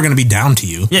game's never going to be down to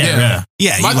you. Yeah.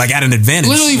 You like at an advantage.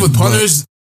 Literally with punters.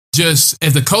 Just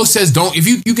if the coach says don't, if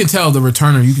you can tell the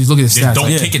returner, you can look at his stats. Don't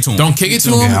kick it to him. Don't kick it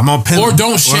to him. I'm on or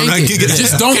don't shank it.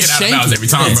 Just don't shank it every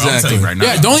time, bro. I'm telling you right now.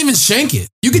 Yeah, don't even shank it.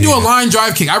 You can do a line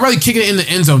drive kick. I'd rather kick it in the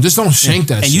end zone. Just don't shank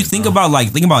that. And you think about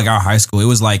like our high school. It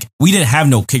was like we didn't have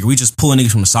no kicker. We just pulling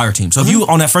niggas from the soccer team. So if you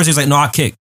on that first day, it's like, no, I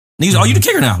kick. Niggas, you the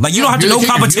kicker now. Like you don't have to no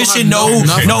competition, no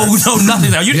nothing. Now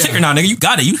you the kicker now, nigga. You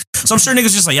got it. So I'm sure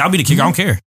niggas just like, yeah, I'll be the kicker. I don't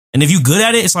care. And if you good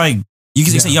at it, it's like you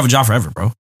can say you have a job forever,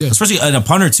 bro. Yeah. Especially a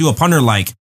punter too. A punter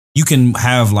like. You can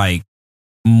have like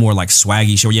more like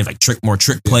swaggy shit where you have like more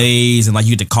trick plays and like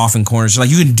you get the coffin corners. So, like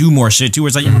you can do more shit too. Where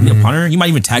it's like you're a punter. You might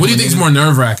even tackle. What do you think is more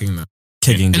nerve wracking though?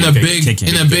 Kicking in a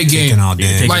big game all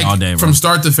day, like all day, from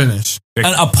start to finish.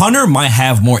 A punter might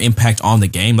have more impact on the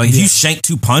game. Like if you shank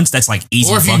 2 punts, that's like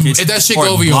easy. Or if that shit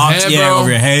go over your head, over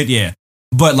your head, yeah.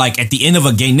 But like at the end of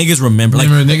a game, niggas remember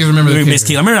the missed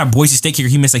kick. I remember that Boise State kicker.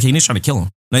 He missed that kick. Niggas trying to kill him.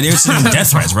 Like they were sending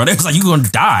death threats, bro. They was like, "You gonna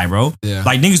die, bro." Yeah.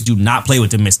 Like niggas do not play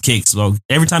with the missed kicks. So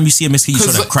every time you see a missed kick, you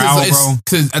show the crowd, bro.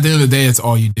 Because at the end of the day, it's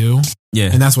all you do. Yeah,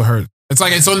 and that's what hurt. It's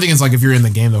like it's only thing is like if you're in the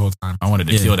game the whole time. I wanted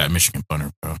to kill that Michigan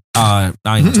punter, bro. I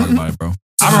ain't even talking about it, bro.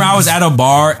 I remember I was at a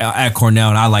bar at Cornell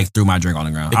and I like threw my drink on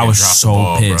the ground. I was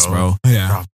so pissed, bro.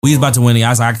 Yeah, we was about to win. I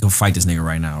was like, I can fight this nigga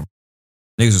right now.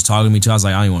 Niggas was talking to me too. I was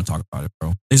like, I don't even want to talk about it,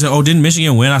 bro. They said, "Oh, didn't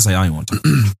Michigan win?" I was like, I don't even want to talk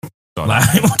about it. Like,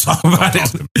 I don't want to talk about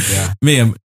it. Yeah,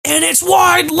 man. And it's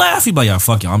wide left. He be like, "Yeah,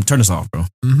 fuck y'all. I'm turning this off, bro.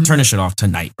 Turn this shit off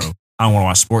tonight, bro. I don't want to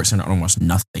watch sports and I don't watch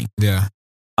nothing." Yeah.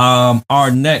 Our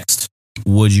next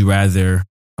would you rather?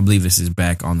 I believe this is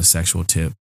back on the sexual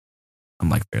tip. I'm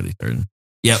like fairly certain.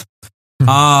 Yep.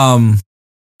 And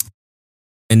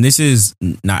this is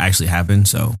not actually happened,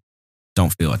 so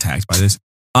don't feel attacked by this.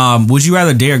 Would you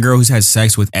rather date a girl who's had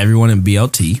sex with everyone in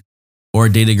BLT or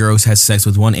date a girl who's had sex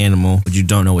with one animal, but you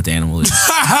don't know what the animal is?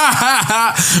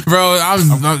 Bro,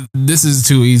 this is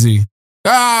too easy.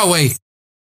 Wait.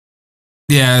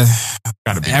 Yeah.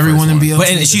 Gotta be everyone in BLT. But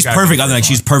and she's perfect. Other than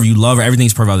she's perfect. You love her.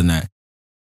 Everything's perfect other than that.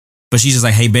 But she's just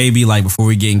like, hey, baby, like, before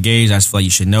we get engaged, I just feel like you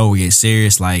should know we're getting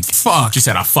serious. Like, fuck. She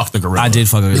said, I fucked the gorilla. I did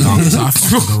fuck a gorilla. I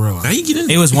fucked the gorilla. How you get in?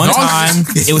 It was one time.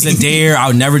 It was a dare. I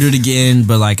would never do it again.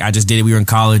 But, like, I just did it. We were in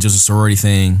college. It was a sorority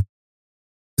thing.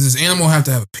 Does this animal have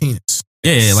to have a penis?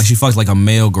 Yeah. Like, she fucked, like, a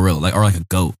male gorilla. Like, or, like, a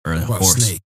goat or a horse.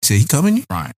 Snake? Said he coming? You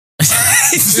right.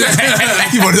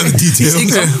 He wanted the details.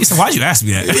 He said, why'd you ask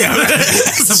me that? Yeah.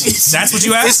 That's what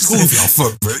you asked? It's cool if y'all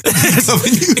fuck, bro.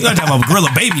 You're going to have a gorilla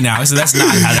baby now. He said, that's not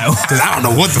how that works. Because I don't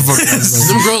know what the fuck that is.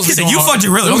 Them girls he said, you fucked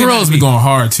your gorilla. Them girls be going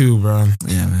hard, too, bro.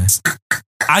 Yeah, man.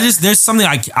 There's something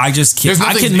I just can't.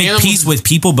 I can make peace with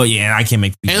people, but yeah, I can't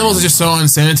make peace. Animals are just so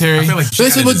unsanitary. I feel like they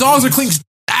say, but dogs are clean.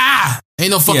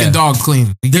 Ain't no fucking dog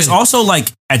clean. There's also, like,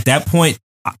 at that point,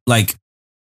 like,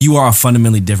 you are a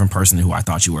fundamentally different person than who I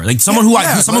thought you were. Like someone who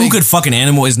who could fuck an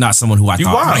animal is not someone who I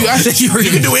thought. Wow. You actually You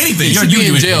can do anything. You be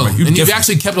in jail, and you've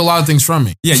actually kept a lot of things from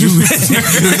me. Yeah, There's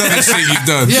other shit you've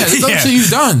done. Yeah, there's other shit you've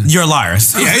done. You're a liar.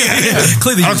 Yeah.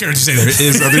 Clearly, I don't care what you say. There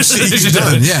is other shit You've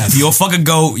done. Yeah. you'll fuck a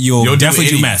goat. You'll definitely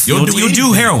do meth. You'll do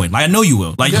anything. heroin. Like I know you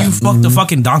will. Like you fucked a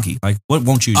fucking donkey. Like what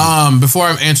won't you do? Before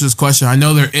I answer this question, I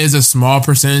know there is a small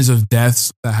percentage of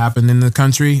deaths that happen in the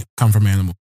country come from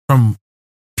animals, from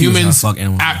humans. Fuck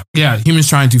animals. Humans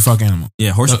trying to fuck animals.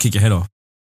 Yeah, horse will kick your head off.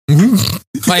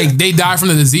 Like they die from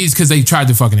the disease because they tried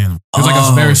to fuck an animal. It's like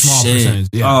a very small percentage.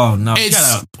 Yeah. Oh no!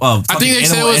 It's- I think they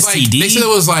said it was STD? like they said it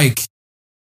was like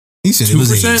He said it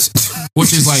was 2%, AIDS.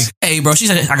 which is like Hey, bro, she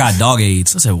said I got dog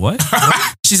AIDS. I said what?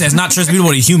 She said it's not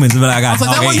transmittable to humans, but I got like,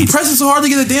 dog that why you AIDS. pressing so hard to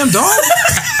get a damn dog?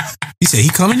 He said he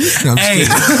coming? No, I'm just Hey, kidding.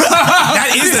 that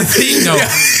is the thing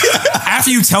though.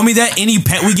 After you tell me that, any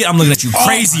pet we get, I'm looking at you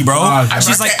crazy, bro. God.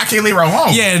 She's like, I can't leave her home.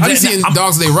 yeah, I just seen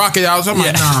dogs they rock it out. So I'm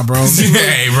like, nah, bro.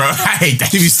 Hey, bro. I hate that.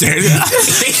 He be staring at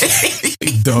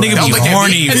nigga Don't be look at me.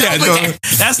 horny. Don't look at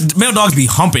That's male dogs be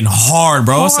humping hard,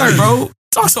 bro. It's like, bro,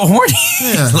 dogs so horny.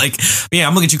 Yeah. Like, yeah,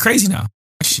 I'm looking at you crazy now.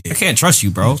 I can't trust you,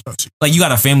 bro. Trust you. Like, you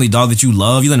got a family dog that you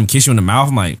love. You let him kiss you in the mouth.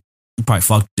 I'm like, you probably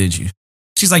fucked, did you?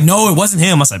 She's like, no, it wasn't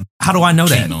him. I said, how do I know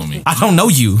that? Cheating on me. I don't know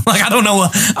you. Like, I don't know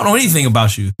anything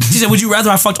about you. She said, would you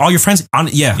rather I fucked all your friends?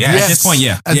 Yeah. Yes. At this point,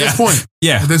 yeah. At yeah. this point.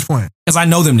 Yeah. At this point. Because I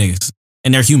know them niggas.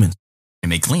 And they're human.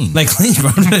 And they clean. Like, clean, bro.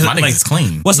 My Like, nigga's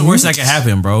clean. what's the worst that can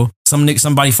happen, bro?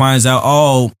 Somebody finds out,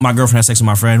 oh, my girlfriend had sex with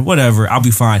my friend. Whatever, I'll be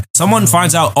fine. Someone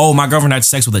finds out, oh, my girlfriend had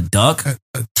sex with a duck.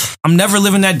 I'm never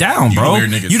living that down, You bro. a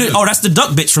weird nigga, too. Oh, that's the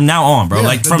duck bitch from now on, bro. Yeah,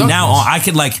 Like the from duck now bitch. on, I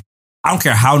could I don't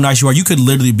care how nice you are. You could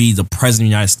literally be the president of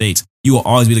the United States. You will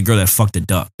always be the girl that fucked a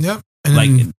duck. Yep. And Like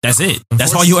then that's it.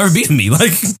 That's all you'll ever be to me. Like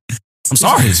I'm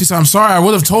sorry. She said, I'm sorry. I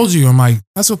would have told you. I'm like,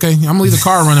 that's okay. I'm going to leave the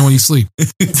car running when you sleep.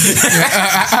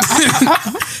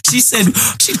 She said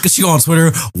she go on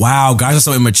Twitter. Wow, guys are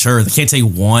so immature. They can't take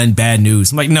one bad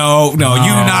news. I'm like, no, you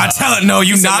not telling. No,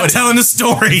 you not telling the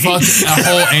story. Fuck a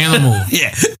whole animal.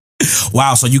 Yeah.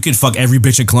 Wow, so you can fuck every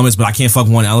bitch in Columbus, but I can't fuck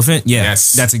one elephant? Yeah,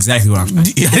 Yes. that's exactly what I'm saying.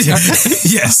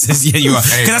 Yes, yeah, you are.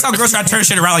 Because that's how girls try to turn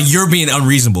shit around. Like, you're being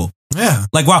unreasonable. Yeah.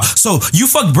 Like, wow, so you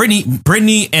fucked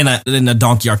Brittany and a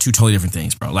donkey are two totally different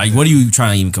things, bro. Like, what are you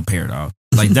trying to even compare, dog?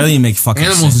 Like, that doesn't even make fucking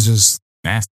Animals sense. is just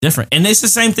Nasty. Different. And it's the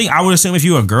same thing. I would assume if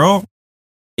you were a girl,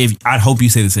 I'd hope you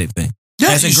say the same thing.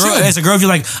 Yes, as you a girl, should. if you're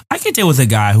like, I can't deal with a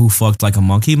guy who fucked like a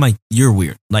monkey. I'm like, you're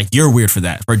weird. Like, you're weird for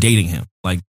that, for dating him.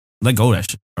 Like, let go of that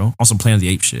shit, bro. On some Planet of the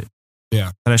Apes shit. Yeah.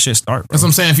 How that shit start, bro. That's what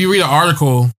I'm saying. If you read an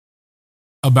article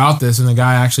about this and the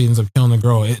guy actually ends up killing the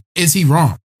girl, is he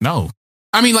wrong? No.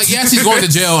 I mean, like, yes, he's going to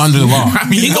jail under the law. I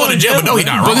mean, he's going to jail, but no, he's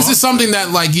not wrong. But this is something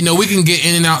that, like, you know, we can get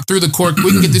in and out through the court.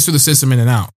 We can get this through the system in and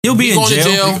out. He'll be He's in going to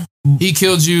jail. jail. He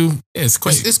killed you. Yeah, it's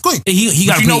quick. It's quick. He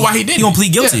got. you know why he did He gonna it.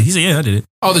 plead guilty. Yeah. He said, "Yeah, I did it."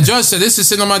 Oh, the judge said this is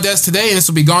sitting on my desk today and this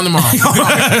will be gone tomorrow.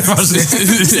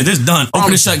 This done.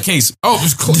 Open and shut case. Oh,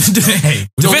 it's cool. Hey,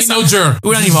 Don't need no juror.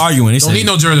 We're not even arguing. He Don't said, need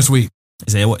no juror this week.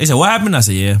 He said, what happened? I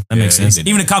said, yeah, that makes he sense. did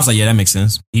Even that. the cops like, yeah, that makes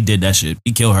sense. He did that shit.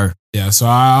 He killed her. Yeah, so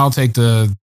I'll take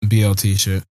the BLT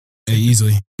shit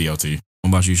easily. BLT. What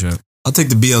about you, Shep? I'll take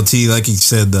the BLT. Like he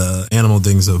said, the animal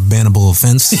thing's a bannable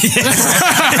offense.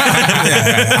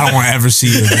 Yeah, I don't want to ever see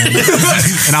it again.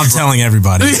 And I'm telling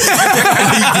everybody.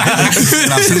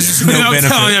 No benefit.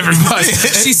 telling everybody.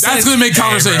 That's going to make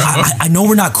conversation. I know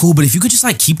we're not cool, but if you could just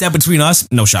like keep that between us,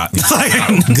 no shot. Good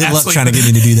luck trying to get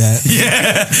me to do that.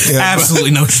 Yeah,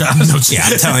 absolutely no shot. No chance. Yeah,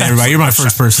 I'm telling everybody, you're my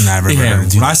first person I ever Yeah, heard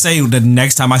do when I that. say the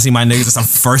next time I see my niggas,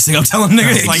 that's the first thing I'm telling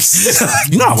niggas. Like,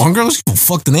 You know, one girl, she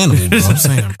fucked an animal, bro. I'm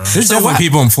saying, bro. There's So definitely what-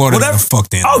 people in Florida that whatever- have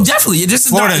fucked animals. oh, definitely.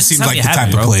 Florida seems like the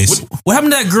type of place. What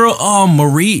happened to that girl,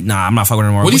 Marie? Nah, I'm not fucking her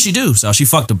anymore. What What do did she do? So she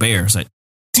fucked a bear. It's like,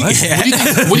 what? Yeah.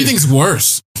 What do you think is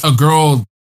worse? A girl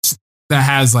that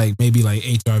has like maybe like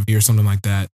HIV or something like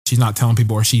that. She's not telling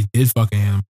people, or she did fuck an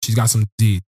animal. She's got some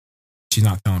disease. She's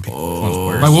not telling people.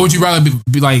 Like, what would you rather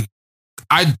be like?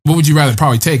 What would you rather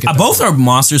probably take? Both are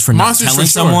monsters for Monsters not telling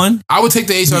for sure. someone. I would take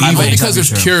the HIV I only would because take there's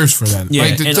HIV, cures for that. Yeah,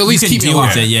 Like, to and at least you keep can me deal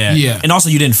alive. with it. Yeah, Yeah. And also,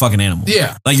 you didn't fuck an animal.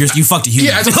 Yeah. like you fucked a human.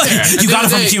 Yeah, that's what I'm saying. At You the got end it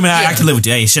of from the a day, human. I yeah. can live with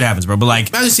you. Hey, shit happens, bro. But like,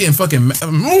 Imagine seeing fucking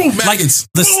like maggots.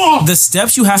 the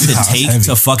steps you have to take heavy.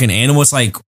 to fuck an animal. It's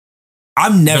like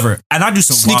I'm never, and I do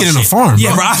some Sneaking wild in a shit. farm,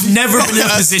 Yeah, bro. bro. I've never been in a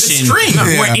position extreme.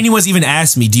 where anyone's even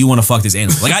asked me, "Do you want to fuck this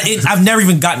animal?" Like I've never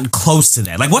even gotten close to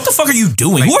that. Like, what the fuck are you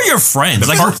doing? Who are your friends?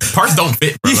 Like, Parts don't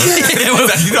fit, bro.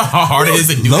 You know how hard it is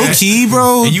to do Low that? key,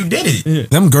 bro. And you did it.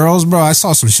 Them girls, bro. I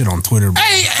saw some shit on Twitter, bro.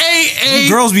 Hey.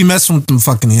 Girls be messing with them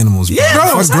fucking animals, bro. Yeah,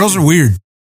 bro, Fuck, girls are weird.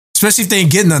 Especially if they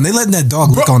ain't getting none. They letting that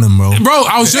dog lick on them, bro. Bro,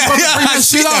 I was just about to bring that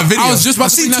shit up. I was just about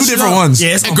to see bring that two shit different up. ones.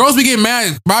 Yeah, And girls be getting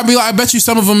mad. But I be like, I bet you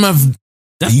some of them have.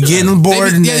 You getting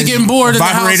bored? They're getting bored.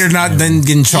 Vibrator not then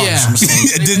getting charged.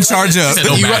 Yeah. It didn't charge up.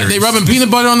 They rubbing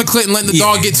peanut butter on the clit and letting the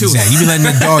dog get to it. You be letting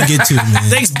the dog get to it, man.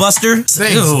 Thanks, Buster.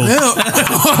 Thanks. Ew.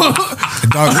 The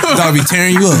dog be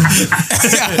tearing you up.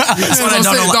 That's what I'm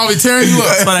saying. Dog be tearing you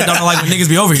up. That's why I don't like when niggas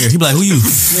be over here. He be like, "Who you?"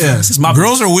 Yeah, This is my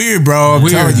girls are weird, bro. I'm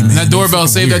telling you, man. That doorbell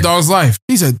saved that dog's life.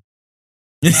 He said,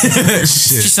 She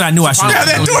said, "I knew I should." Yeah,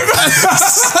 that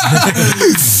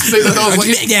saved that dog's life.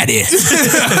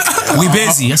 We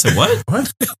busy. I said, "What?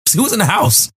 What? Who's in the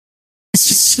house?"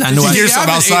 I knew You I hear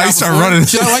something outside, you start running.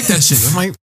 Shit, I like that shit. I'm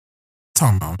like,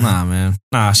 talking about. Nah, man.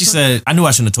 Nah, she said, "I knew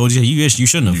I shouldn't have told you. You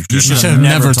shouldn't have. You should should've have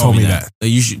never never told told me me that.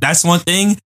 You should. That's one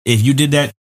thing. If you did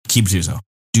that, keep it to yourself.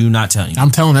 Do not tell anyone."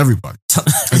 I'm telling everybody.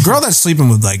 A girl that's sleeping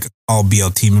with like all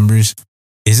BLT members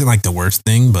isn't like the worst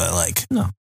thing, but like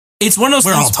It's one of those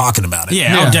we're things. all talking about it.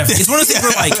 Yeah, oh, definitely. It's one of those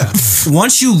things where like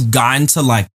once you've gotten to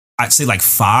like I'd say like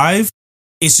 5,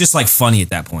 it's just like funny at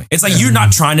that point. It's like you're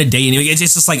not trying to date anyone. It's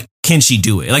just like, can she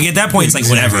do it? Like at that point, it's like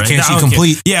whatever. Can she I don't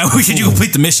complete? care. Yeah, can you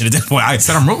complete the mission at that point? I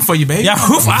said I'm rooting for you, baby. Yeah,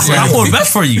 I'm going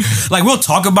best for you. Like we'll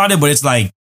talk about it, but it's like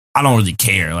I don't really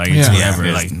care. Like it's whatever.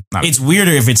 Yeah, Like not- it's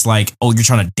weirder if it's like, oh, you're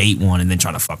trying to date one and then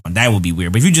trying to fuck one. That would be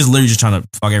weird. But if you're just literally just trying to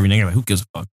fuck every nigga, like who gives a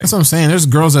fuck? That's what I'm saying. There's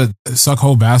girls that suck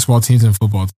whole basketball teams and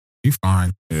football teams. You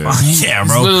fine. Yeah,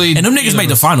 bro. literally- And them niggas make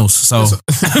the finals. So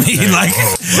I mean, like,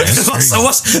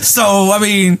 so I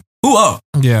mean, who up?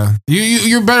 Yeah.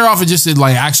 You're better off of just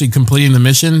like actually completing the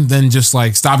mission than just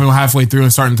like stopping halfway through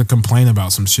and starting to complain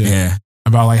about some shit. Yeah.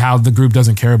 About like how the group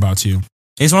doesn't care about you.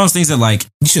 It's one of those things that like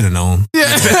You should have known. Yeah.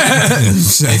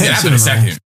 After the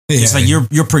second. it's like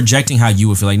you're projecting how you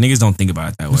would feel. Like niggas don't think about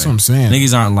it that way. That's what I'm saying.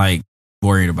 Niggas aren't like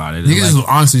worried about it. Niggas Like, is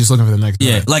honestly just looking for the next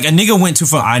yeah, bag. like a nigga went too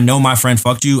far. I know my friend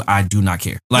fucked you. I do not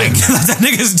care. Like that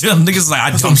niggas like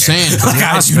I That's don't what I'm care. saying. Like,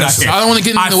 I do not care. I don't want to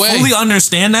get in the way. I fully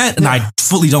understand that, and I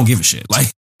fully don't give a shit. Like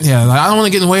Yeah, like, I don't want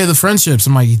to get in the way of the friendships.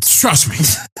 I'm like, trust me.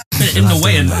 in the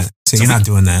way of that. So you're not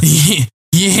doing that.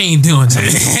 You ain't doing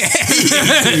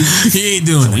that. You ain't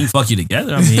doing So we that. fuck you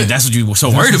together. I mean, that's what you were so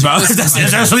worried about.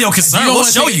 That's really your concern. You don't We'll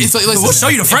wanna show take- you. it's like- listen, We'll show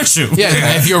you the friendship.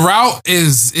 Yeah, if your route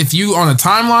is if you on a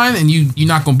timeline and you're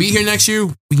not gonna be here next year,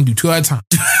 we can do 2 at a time.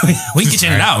 we can get you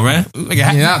in and out, man. We make it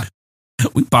happen. Yeah.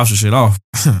 We pop some shit off.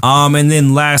 And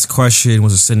then last question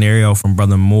was a scenario from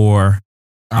Brother Moore.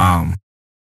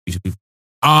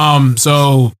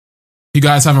 So if you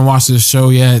guys haven't watched this show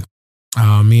yet,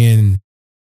 me and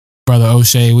Brother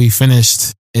O'Shea, we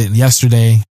finished it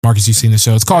yesterday. Marcus, you've seen the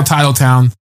show. It's called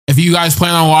Titletown. If you guys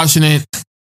plan on watching it,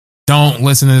 don't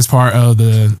listen to this part of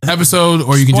the episode,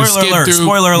 or you can just Spoiler skip alert, through.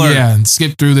 spoiler alert. Yeah, and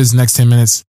skip through this next 10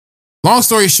 minutes. Long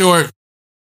story short,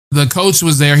 the coach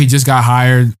was there. He just got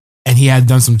hired, and he had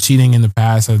done some cheating in the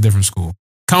past at a different school.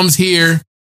 Comes here,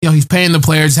 he's paying the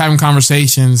players, having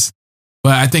conversations.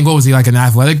 But I think, what was he, like an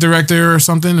athletic director or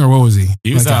something? Or what was he?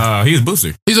 He was Like he was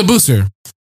booster. he's a booster.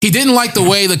 He didn't like the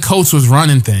way the coach was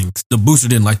running things. The booster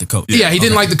didn't like the coach. Yeah, he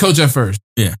didn't like the coach at first.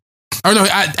 Yeah. Or no,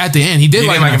 at the end. He did He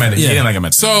like didn't like him. him at the- Yeah. he didn't like him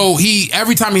at the- So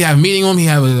every time he had a meeting with him, he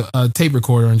had a tape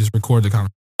recorder and just record the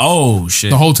conversation Oh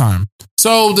shit. the whole time.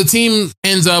 So the team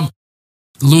ends up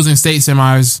losing state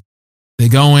semis. They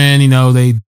go in,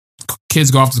 kids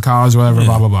go off to college, whatever,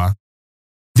 blah, blah, blah.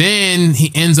 Then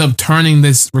he ends up turning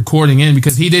this recording in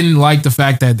because he didn't like the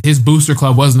fact that his booster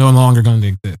club was no longer going to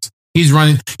exist. He's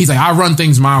like, I run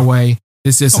things my way,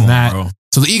 this, Come and on, that. bro.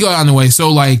 So the ego got in the way.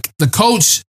 So like the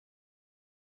coach,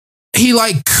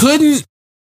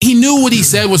 he knew what he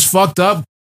said was fucked up,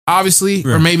 obviously,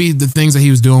 or Right. maybe the things that he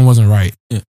was doing wasn't right.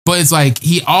 Yeah. But it's like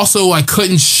he also like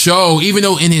couldn't show, even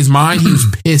though in his mind he was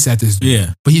pissed at this dude.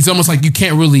 Yeah. But he's almost like you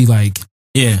can't really like.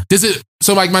 Yeah.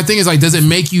 So like my thing is like, does it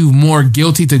make you more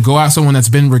guilty to go at someone that's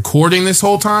been recording this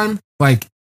whole time? Like,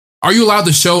 are you allowed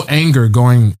to show anger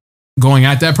going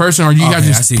at that person, or do you have to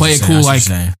I just see what play you're it saying. cool, I like,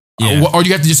 see what you're saying. Yeah. or do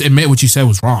you have to just admit what you said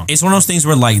was wrong? It's one of those things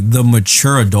where like the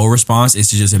mature adult response is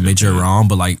to just admit you're wrong,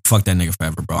 but like fuck that nigga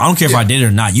forever, bro. I don't care if I did it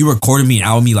or not. You recorded me and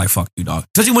outed me, like fuck you, dog.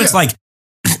 Especially when it's like,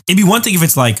 it'd be one thing if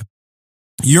it's like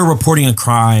you're reporting a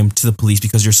crime to the police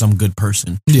because you're some good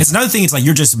person. Yeah. It's another thing. It's like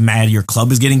you're just mad your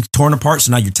club is getting torn apart,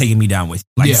 so now you're taking me down with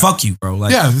you. Like Yeah. fuck you, bro.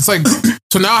 Like Yeah, it's like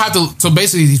so now I have to. So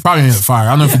basically, he's probably gonna get fired.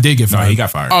 I don't know if he did get No, fired. he got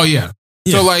fired. Oh yeah.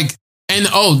 Yeah. So like, and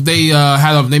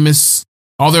they miss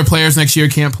all their players next year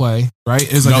can't play. Right?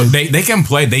 It's like No, they can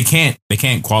play. They can't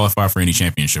qualify for any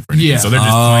championship or anything. Yeah. So they're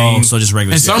just playing. so just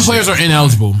regular. and some season. players are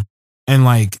ineligible, and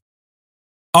like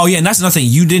Oh yeah, and that's another thing.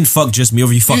 You didn't fuck just me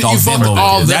over. You fucked all them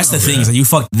over. That's the thing. Is like you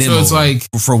fucked them. So it's over. like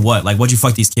for what? Like what'd you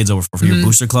fuck these kids over for your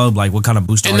booster club? Like what kind of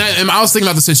booster? And I was thinking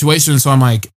about the situation. So I'm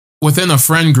like, within a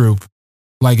friend group,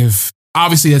 like if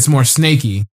obviously it's more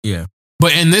snaky. Yeah.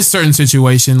 But in this certain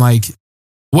situation, like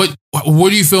what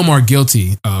do you feel more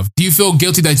guilty of? Do you feel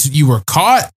guilty that you were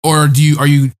caught, or are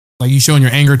you like you showing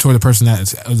your anger toward the person that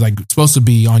is like supposed to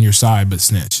be on your side but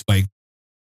snitch? Like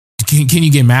can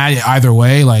you get mad either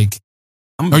way? Like.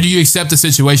 Or do you accept the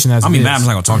situation as I mean, it mad, I'm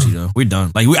not gonna talk to you though. We're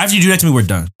done. Like after you do that to me, we're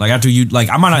done. Like after you, like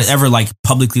I might not ever like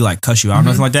publicly like cuss you out or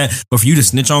nothing like that. But for you to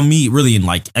snitch on me, really in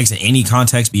like any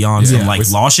context beyond some like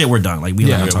law shit, we're done. Like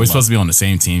we're supposed to be on the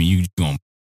same team. You gonna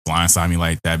blindside me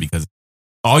like that because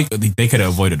they could have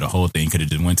avoided the whole thing. Could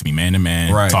have just went to me man to man,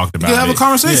 talked about it. Have a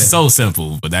conversation. It's so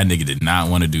simple, but that nigga did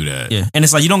not want to do that. Yeah, and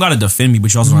it's like you don't gotta defend me,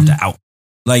 but you also don't have to out.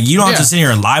 Like you don't have to sit here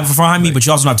and lie behind me, but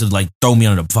you also don't have to like throw me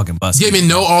under the fucking bus. Give me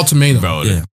no ultimatum, bro.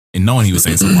 Yeah. And knowing he was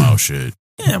saying some wild shit.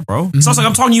 Yeah, bro. So it's like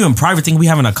I'm talking to you in private thing. We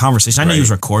having a conversation. I know you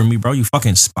was recording me, bro. You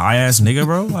fucking spy ass nigga,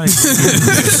 bro. Like,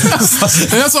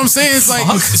 and that's what I'm saying. It's like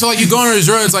so, like you go under the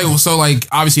drill. It's like so, like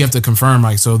obviously you have to confirm,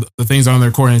 like so the things on the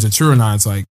recording is it true or not? It's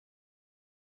like,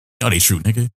 oh, they true,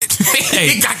 nigga.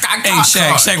 hey,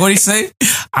 Shaq, what do you say?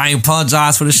 I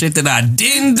apologize for the shit that I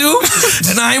didn't do,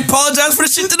 and I apologize for the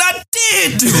shit that I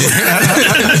did do.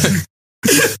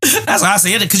 That's what I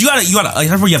say. Because you gotta like,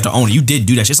 that's where you have to own it. You did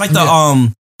do that shit. It's like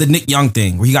the Nick Young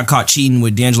thing where he got caught cheating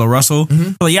with D'Angelo Russell.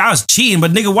 Like, yeah, I was cheating,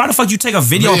 but nigga, why the fuck you take a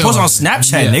video and post it on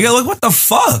Snapchat, nigga? Like, what the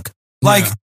fuck? Like,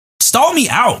 stall me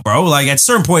out, bro. Like, at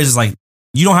certain points, it's like,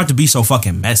 you don't have to be so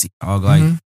fucking messy, dog. Like,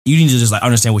 you need to just like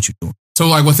understand what you're doing. So,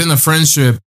 like, within the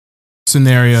friendship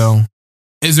scenario,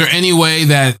 is there any way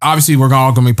that obviously we're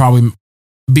all gonna probably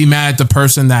be mad at the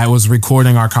person that was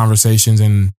recording our conversations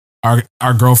and our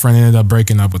girlfriend ended up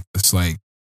breaking up with us? Like,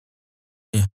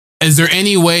 is there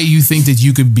any way you think that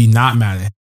you could be not mad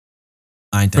at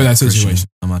I ain't for that situation?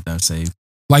 I'm not that safe.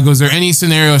 Like, was there any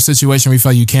scenario or situation where you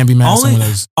felt you can't be mad at someone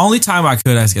else? Only time I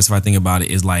could, I guess, if I think about it,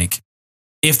 is like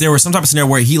if there was some type of scenario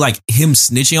where him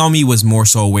snitching on me was more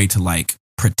so a way to like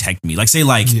protect me. Like, say,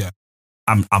 like,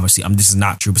 I'm this is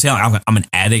not true, but say like, I'm an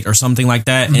addict or something like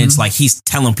that, and it's like he's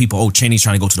telling people, oh, Cheney's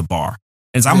trying to go to the bar.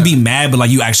 And so I'm gonna be mad, but like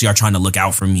you actually are trying to look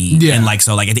out for me. Yeah. And like,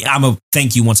 so like, I'm gonna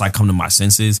thank you once I come to my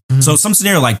senses. So some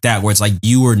scenario like that where it's like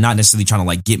you were not necessarily trying to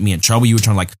like get me in trouble. You were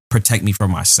trying to like protect me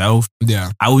from myself.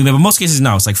 Yeah. I would be mad. But most cases,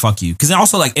 no, it's like, fuck you. Cause then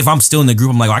also like, if I'm still in the group,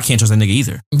 I'm like, well, I can't trust that nigga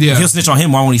either. Yeah. If he'll snitch on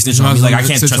him, why won't he snitch on me? Like, I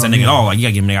can't trust that nigga at all. Like, you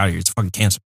gotta get him out of here. It's fucking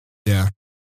cancer. Yeah.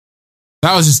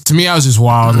 That was just, to me, I was just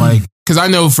wild. Like, cause I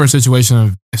know for a situation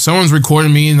of if someone's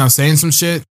recording me and I'm saying some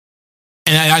shit,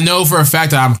 and I know for a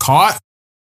fact that I'm caught,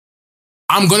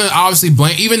 I'm going to obviously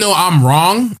blame, even though I'm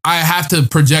wrong, I have to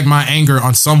project my anger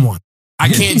on someone. I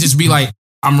can't just be like,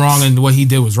 I'm wrong and what he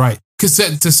did was right. Because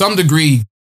to some degree,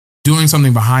 doing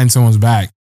something behind someone's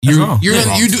back, you're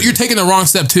taking the wrong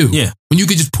step too. Yeah. When you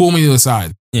could just pull me to the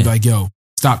side. Yeah. Be like, yo,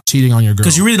 stop cheating on your girl.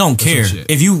 Because you really don't care.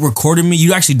 If you recorded me,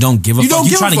 you actually don't give a fuck.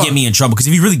 You're trying to get me in trouble. Because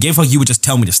if you really gave a fuck, you would just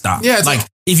tell me to stop. Yeah, like,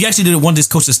 if you actually didn't want this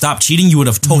coach to stop cheating, you would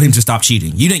have told him to stop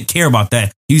cheating. You didn't care about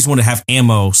that. You just want to have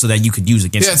ammo so that you could use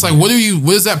against him. Yeah, it's like, what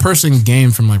does that person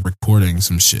gain from like recording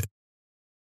some shit?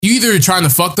 You either trying to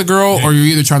fuck the girl or you're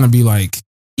either trying to be like...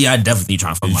 Yeah, I definitely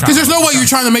trying to fuck my girl. Because there's no way you're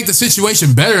trying to make the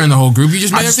situation better in the whole group. You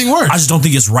just made everything worse. I just don't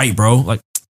think it's right, bro. Like,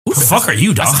 who the fuck are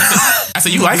you, dog? I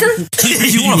said, you like her?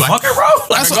 you want to fuck her, bro?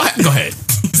 Go ahead.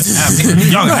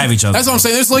 Y'all gonna have each other. That's what I'm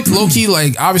saying. There's like low key,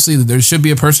 like obviously there should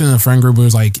be a person in a friend group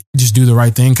who's like just do the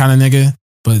right thing kind of nigga.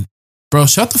 But bro,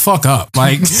 shut the fuck up.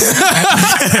 Like my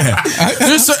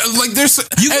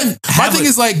thing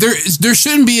is like there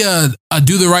shouldn't be a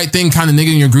do the right thing kind of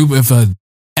nigga in your group if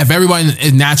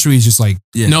everybody naturally is just like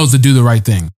knows to do the right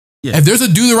thing. Yeah. If there's a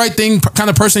do the right thing kind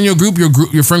of person in your group,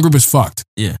 your friend group is fucked.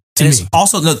 Yeah. To me.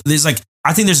 Also, there's like,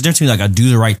 I think there's a difference between like a do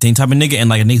the right thing type of nigga and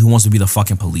like a nigga who wants to be the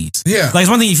fucking police. Yeah. Like, it's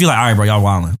one thing if you're like, all right, bro, y'all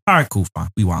wildin'. All right, cool, fine.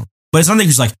 We wildin'. But it's something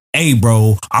who's like, hey,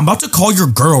 bro, I'm about to call your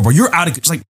girl, bro. You're out of... It's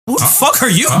like, who the fuck are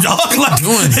you, dog? Like,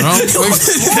 doing, bro?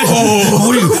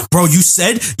 Bro, you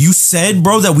said,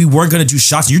 bro, that we weren't gonna do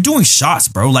shots. You're doing shots,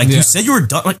 bro. Like, you said you were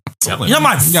done. Like, you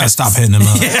gotta stop hitting them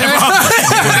up. Yeah, bro.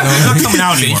 You're not coming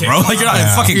out anymore, bro. Like, you're not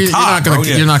a fucking cop,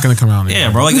 You're not gonna come out anymore.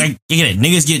 Yeah, bro. Like, you get it.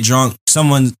 Niggas get drunk.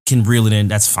 Someone can reel it in.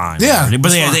 That's fine. Yeah, bro.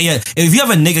 But yeah, if you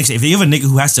have a nigga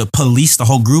who has to police the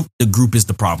whole group, the group is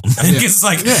the problem. It's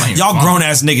like y'all grown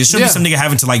ass niggas. Should be some nigga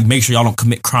having to like make sure y'all don't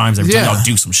commit crimes every time y'all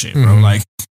do some shit, bro. Like,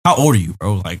 how old are you,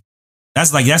 bro? Like, that's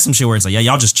some shit where it's like, yeah,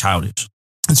 y'all just childish.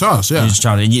 Charles, yeah. You're just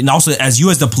trying to, and also, as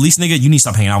the police nigga, you need to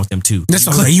stop hanging out with them too. That's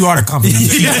okay. You are the company.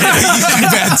 You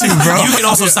bad too, bro. You can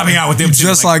also stop hanging out with them too.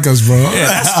 Just like us, bro.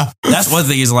 Yeah, that's one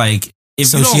thing is like, if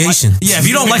association. If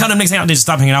you don't like how them niggas hang out, then just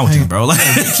stop hanging out with you, bro. Like,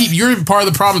 you're part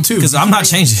of the problem too. Because I'm not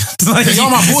changing. Like, y'all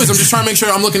my boys. I'm just trying to make sure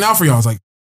I'm looking out for y'all. It's like,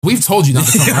 we've told you not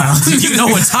to come around. You know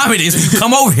what time it is. You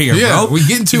come over here, bro. We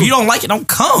getting to. If you don't like it, don't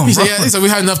come. He said, we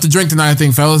had enough to drink tonight, I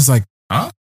think, fellas. It's like,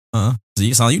 So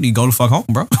you sound like you need to go to fuck home,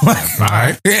 bro. All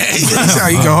right. Yeah,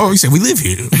 you go home. He said, we live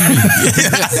here.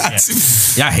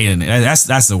 Yeah, I hate it.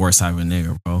 That's the worst type of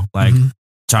nigga, bro. Like,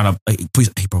 trying to,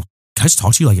 please, hey, bro, can I just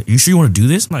talk to you? Like, are you sure you want to do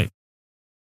this? I'm like,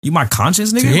 you my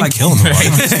conscience, nigga? He ain't Like, killing nobody.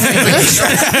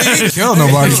 He ain't killing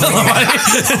nobody.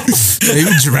 He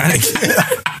was dramatic.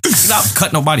 You're not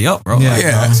cutting nobody up, bro. Yeah. Like,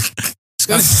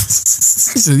 Yeah. he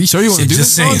said, you sure you want to do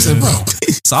Just this? I said, saying. bro.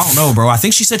 So I don't know, bro. I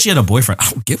think she said she had a boyfriend. I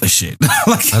don't give a shit.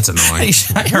 Like, That's annoying.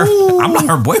 I'm not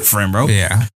her boyfriend, bro.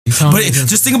 Yeah. But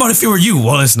just think about if it were you.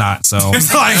 Well, it's not. So like,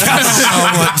 I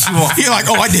don't know what you want. You're like,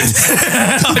 oh, I did.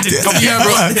 Yeah,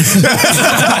 bro.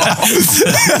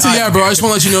 So yeah, bro. I just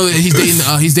want to let you know that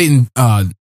he's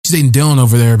dating Dylan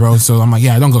over there, bro. So I'm like,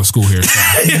 yeah, I don't go to school here. So.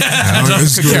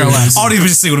 All these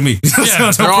bitches single to me.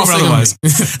 Yeah, they're all otherwise.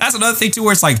 That's another thing too,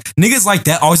 where it's like niggas like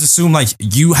that always assume like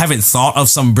you haven't thought of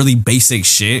some really basic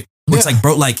shit. Where it's like,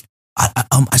 bro, like I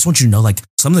just want you to know, like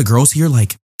some of the girls here,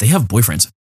 like they have boyfriends.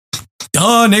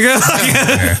 Duh, nigga.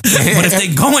 But if they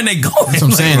going, they going. That's what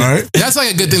I'm saying. Right? That's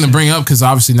like a good thing to bring up because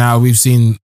obviously now we've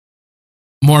seen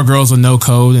more girls with no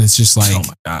code, and it's just like, oh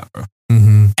my god, bro.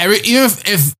 Mm-hmm. Even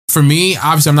if for me,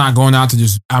 obviously I'm not going out to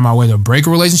just out my way to break a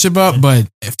relationship up, but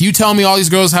if you tell me all these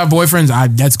girls have boyfriends,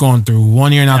 that's going through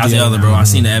one ear and out the other, bro. I've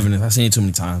seen the evidence. I've seen it too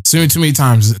many times. Too many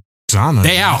times.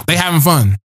 They out. They having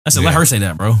fun. I said, let her say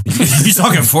that, bro. You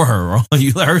talking for her, bro.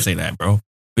 You let her say that, bro.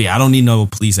 But yeah, I don't need no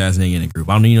police ass nigga in the group.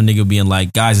 I don't need no nigga being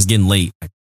like, guys, it's getting late.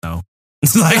 Like, no.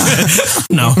 Like,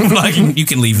 no. Like, you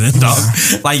can leave then, dog.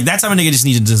 Like, that type of nigga just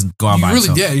need to just go out by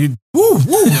himself. Woo.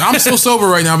 I'm so sober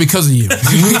right now because of you.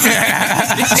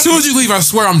 As soon as you leave, I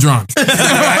swear I'm drunk.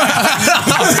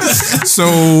 So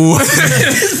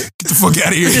get the fuck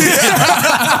out of here.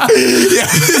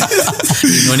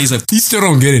 You know, and he's like, you still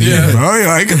don't get it, bro. You're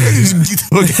like, get the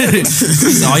fuck out of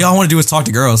here. all y'all want to do is talk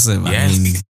to girls. I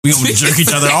mean, we gonna jerk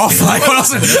each other off. Like, what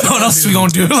else we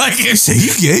gonna do? Like, say you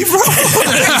gay, bro?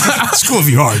 It's cool if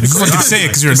you are. You fucking say it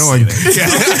because you're annoying.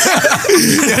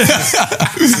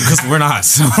 Because we're not.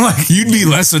 So like, you'd be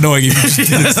less annoying if you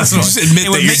just admit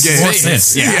that you're gay. More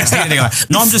sense. Yeah.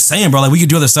 No, I'm just saying, bro. Like, we could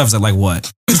do other stuff. It's like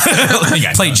what?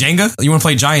 Play Jenga? You want to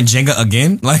play giant Jenga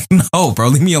again? Like, no, bro.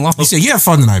 Leave me alone. You said you had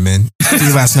fun tonight, man.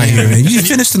 Last night here, man. You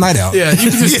finished the night out. Yeah, you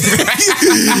finished it.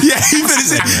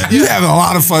 You having a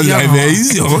lot of fun tonight, man.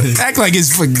 Act like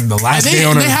it's fucking the last day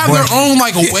on Earth. They have their own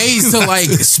like ways to like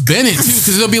spin it too,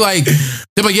 because they'll be like,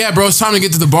 yeah, bro, it's time to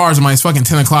get to the bars. I'm like, it's fucking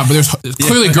 10 o'clock, but there's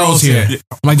clearly girls here.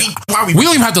 I'm like, we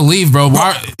don't even have to leave, bro.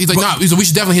 He's like, nah. He's like, we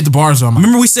should definitely hit the bars. So I'm like,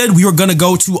 remember we said we were gonna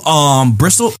go to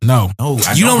Bristol? No,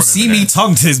 you don't see me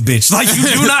tongue to this bitch. Like, you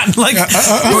do not like.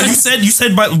 Bro, you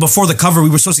said before the cover we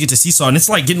were supposed to get to Seesaw, and it's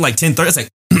like getting like 10:30. It's like,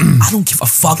 I don't give a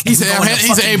fuck. He said,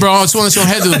 hey, bro, I just want to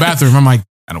head to the bathroom. I'm like,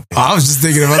 I was just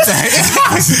thinking about that.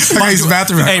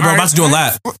 Bathroom. Hey, bro, I'm about to do a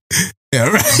lap. Yeah,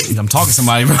 right. I'm talking to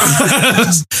somebody, bro.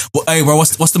 Well, hey, bro,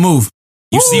 what's the move?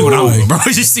 You see what I'm doing, bro.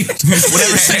 You see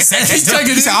whatever she said. He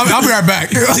said, I'll be right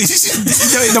back.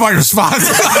 Nobody responds.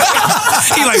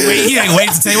 He wait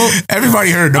at the table.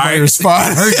 Everybody heard. Nobody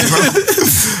respond.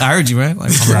 I heard you, man.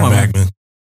 Like, I'll be right back, man.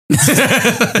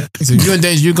 He said, you in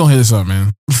danger, you gonna hit us up,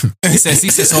 man. He said,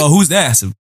 so who's that? I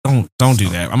said, don't do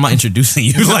that. I'm not introducing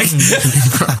you. Like,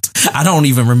 I don't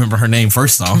even remember her name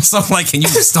first off. So I'm like, can you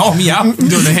stall me out?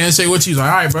 Doing the handshake with you. He's like,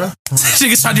 all right, bro. She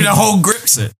gets trying to do that whole grip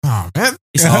shit. Oh, man.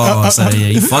 He said, yeah,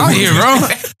 you fuck me here, bro.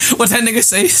 What's that nigga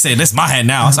say? He said, that's my hat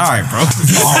now. It's all right, bro.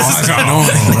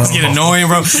 It's getting annoying,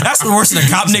 bro. That's the worst of the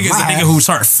cop niggas. The nigga who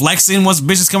start flexing once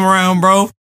bitches come around, bro.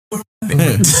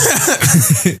 Hey,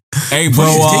 bro.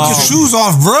 Take your shoes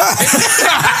off, bro.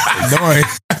 No,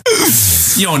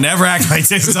 you don't never act like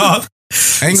this, dog.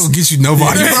 I ain't gonna get you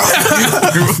nobody, bro.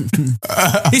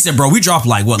 He said, bro, we dropped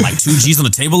like 2 G's on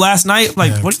the table last night.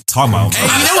 Like, what are you talking about, bro?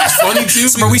 Hey, you know what's funny too?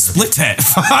 Bro, we split that.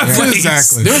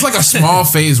 Exactly. There was like a small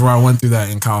phase where I went through that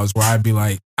in college where I'd be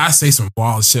like, I say some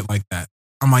wild shit like that.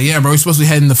 I'm like, yeah, bro, we're supposed to be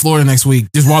heading to Florida next week.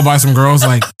 Just walk by some girls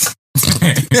like,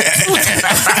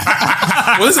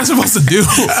 what is that supposed to do?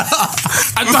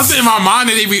 I thought that in my mind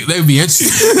that they'd be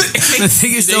interested. The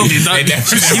thing is, though, you ain't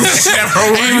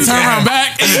even turn around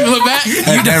back and you look back.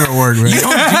 That never worked, man. You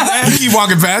don't do that. You keep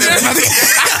walking past it.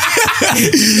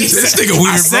 This nigga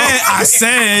weird,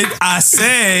 I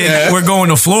said we're going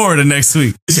to Florida next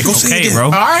week. Okay, bro.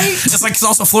 All right. It's like,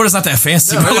 also Florida's not that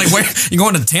fancy, bro. Like, where you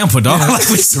going to Tampa, dog? Like,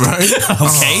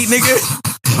 okay, nigga.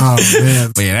 Oh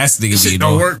man. But yeah, that's nigga being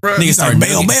don't work, bro. Nigga start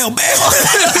bail.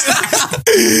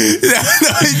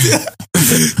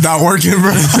 Not working,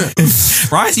 bro.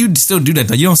 Right? You still do that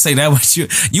though. You don't say that, but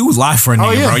you lie for a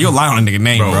nigga, bro. You lie on a nigga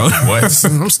name, bro. What?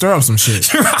 I'm stir up some shit.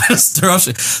 Stir up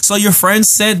shit. So your friend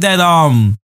said that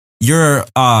you're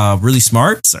really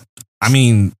smart. I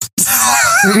mean,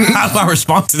 how do I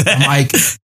respond to that? I'm like,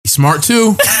 you smart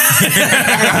too.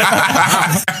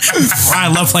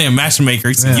 I love playing matchmaker.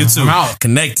 He said, you two I'm out.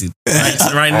 connected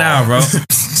right now, bro.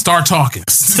 Start talking.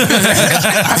 He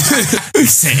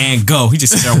said, and go. He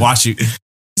just sit there and watch you. He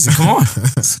said, come on. He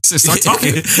said, start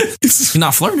talking. You're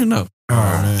not flirting though. Oh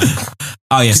man.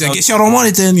 Oh yeah. He's like, guess y'all don't want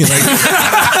it then. You're like,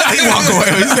 he walk away.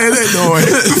 He said that. No way.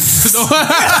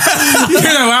 You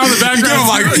hear that loud in the background?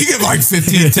 You give like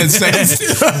 15, 10 seconds.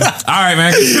 All right,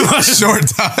 man. Short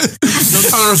time. No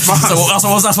time to respond. So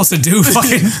what was I supposed to do?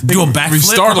 Fucking do a backflip,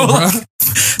 Restart bro? bro.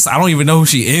 So I don't even know who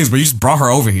she is, but you just brought her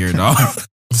over here, dog.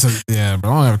 So, yeah, but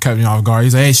I don't ever cut me off guard.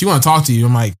 He's like, hey, she want to talk to you.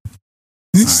 I'm like,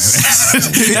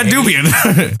 That do be in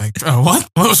there. like what?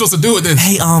 What am I supposed to do with this?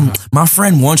 Hey, my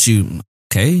friend wants you.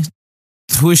 Okay.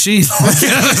 Who is she? All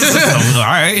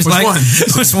right. It's Which like, one?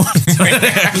 Which one?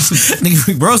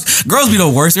 Nigga, girls be the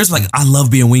worst. There's like, I love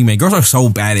being wingman. Girls are so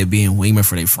bad at being wingman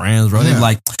for their friends, bro. They be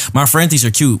like, my friend thinks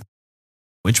you're cute.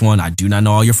 Which one? I do not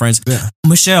know all your friends. Yeah.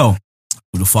 Michelle.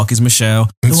 Who the fuck is Michelle?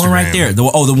 The one right there. The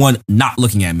one not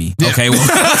looking at me. Yeah. Okay. Well,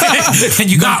 can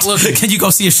you go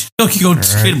see if you go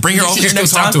bring her over here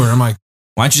next time? Talk to her. I'm like,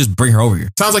 why don't you just bring her over here?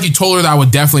 sounds like you told her that I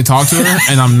would definitely talk to her,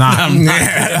 and I'm not. I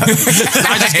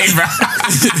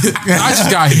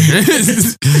just got here.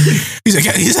 He's like,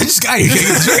 I just got here.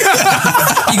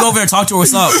 You go over there and talk to her.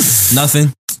 What's up?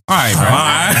 Nothing. All right, bro. All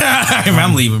right.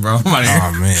 I'm leaving, bro. I'm out of here.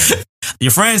 Oh man.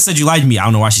 Your friend said you liked me. I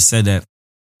don't know why she said that.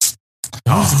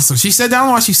 Oh, so she said that. I don't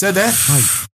know why she said that. Like,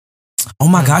 Oh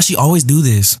my gosh, she always do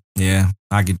this. Yeah,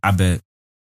 I bet.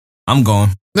 I'm going.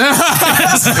 So,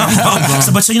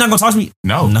 but so you're not gonna talk to me?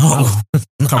 No. I'll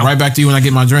come right back to you when I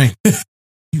get my drink.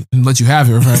 And let you have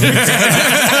it.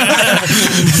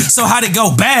 So how'd it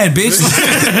go? Bad, bitch.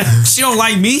 She don't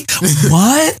like me.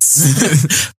 What?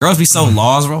 Girls be so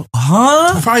lost, bro.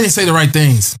 Huh? I probably didn't say the right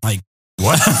things. Like,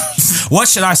 What? What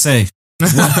should I say?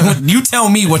 You tell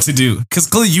me what to do, because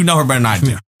clearly you know her better than I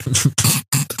do.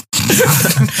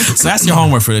 So that's your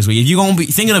homework for this week. If you're gonna be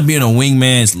thinking of being a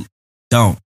wingman,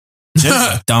 don't.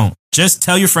 Just don't. Just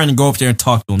tell your friend to go up there and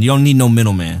talk to him. You don't need no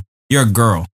middleman. You're a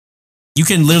girl. You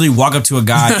can literally walk up to a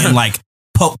guy and like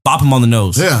bop him on the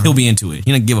nose. Yeah. He'll be into it.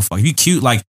 He don't give a fuck. If you cute,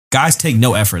 like guys take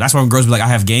no effort. That's why when girls be like, I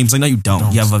have games. Like, no, you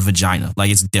don't. You have a vagina.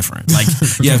 Like, it's different. Like,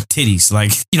 you have titties.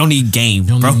 Like, you don't need game, you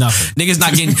don't bro. need nothing. Niggas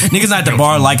not at the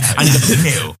bar like, I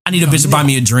need a bitch to buy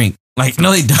me a drink. Like,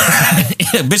 no, they don't.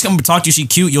 A bitch come talk to you, she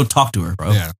cute, you'll talk to her,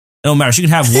 bro. Yeah. It don't matter. She can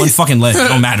have one fucking leg. It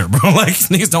don't matter, bro. Like,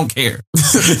 niggas don't care.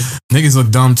 Niggas look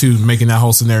dumb too, making that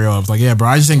whole scenario up. Like, yeah, bro,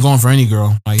 I just ain't going for any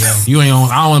girl. Like, yeah, you ain't on.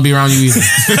 I don't want to be around you either.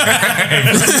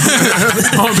 I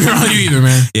don't want to be around you either,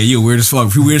 man. Yeah, you weird as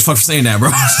fuck. You weird as fuck for saying that, bro.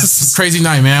 It's a crazy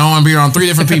night, man. I don't want to be around 3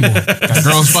 different people. Got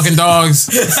girls fucking dogs.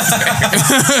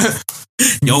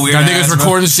 Yo, weird Got ass, niggas bro.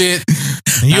 recording shit.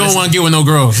 And you don't want to get with no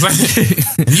girls.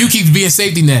 And you keep being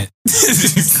safety net.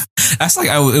 That's like,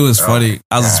 it was funny.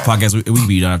 I was listening to this podcast. We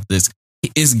be done after this.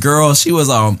 This girl, she was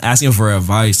asking for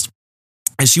advice.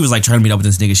 And she was like trying to meet up with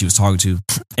this nigga she was talking to.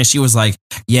 And she was like,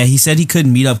 yeah, he said he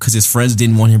couldn't meet up because his friends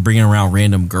didn't want him bringing around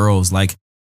random girls. Like,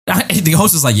 the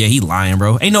host was like, yeah, he lying,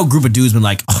 bro. Ain't no group of dudes been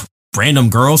like, oh, random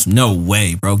girls? No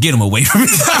way, bro. Get him away from me.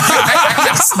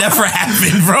 That's never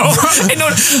happened, bro. Ain't no,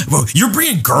 bro, you're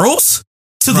bringing girls?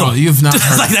 Bro, you've not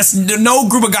heard. Like, that's no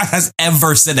group of guys has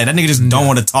ever said that. That nigga just don't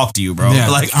want to talk to you, bro. Yeah,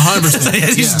 like 100%.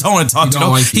 He just don't want to talk to you.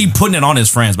 Like He putting it on his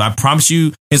friends, but I promise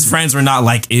you, his friends are not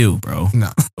like, ew, bro. No.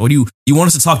 What do you want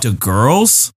us to talk to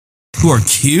girls who are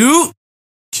cute?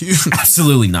 Cute.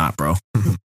 Absolutely not, bro.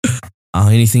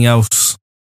 Anything else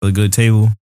for the good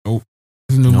table?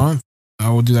 It's a new month.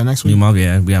 I will do that next week. New month,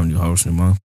 yeah. We have a new host, new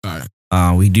month. All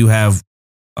right. We do have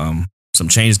some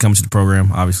changes coming to the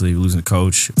program. Obviously, we're losing the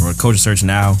coach. We're a coaching search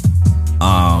now.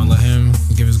 I'll let him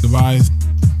give his goodbyes.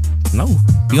 No,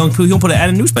 he gonna put an ad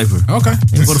in the newspaper. Okay.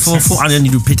 He put a full. I didn't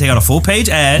need to take out a full page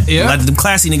ad. Yeah. Like them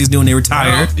classy niggas do when they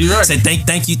retire. You're right. Say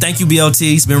thank you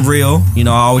BLT. It's been real. You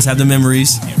know, I always have the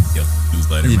memories.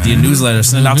 Newsletter, The man. newsletter.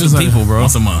 Send it out to the people, bro.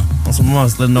 Once a month. Once a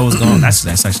month. Let them know what's going on. That's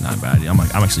actually not a bad idea. I'm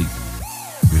actually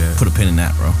Do that. put a pin in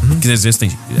that, bro. Because there's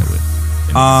things you can do that with.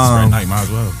 At night, might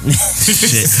as well.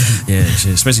 Shit. Yeah,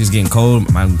 shit. Especially it's getting cold.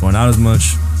 I'm not going out as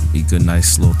much. Be a good,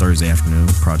 nice little Thursday afternoon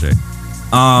project.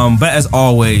 But as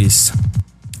always,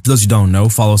 for those who don't know,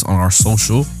 follow us on our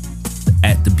social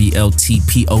at the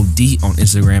BLTPOD on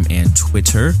Instagram and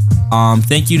Twitter.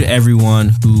 Thank you to everyone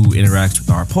who interacts with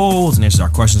our polls and answers our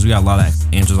questions. We got a lot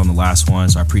of answers on the last one,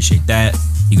 so I appreciate that.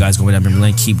 You guys go with that memory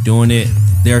lane, keep doing it.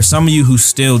 There are some of you who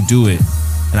still do it,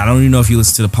 and I don't even know if you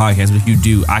listen to the podcast, but if you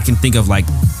do, I can think of like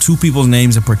 2 people's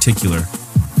names in particular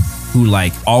who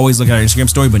like always look at our Instagram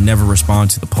story but never respond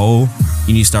to the poll.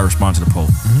 You need to start responding to the poll.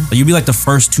 Like, you'll be like the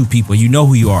first 2 people. You know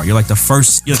who you are. You're like the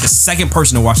second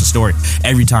person to watch the story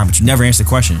every time, but you never answer the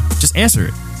question. Just answer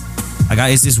it. Like,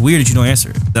 it's just weird that you don't answer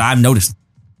it. That I've noticed.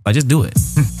 Like, just do it.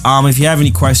 If you have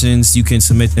any questions, you can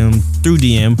submit them through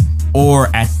DM or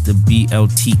at the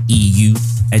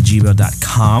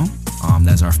blteu@gmail.com.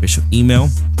 That's our official email.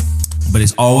 But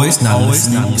it's always not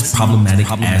as problematic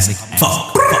as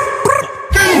fuck.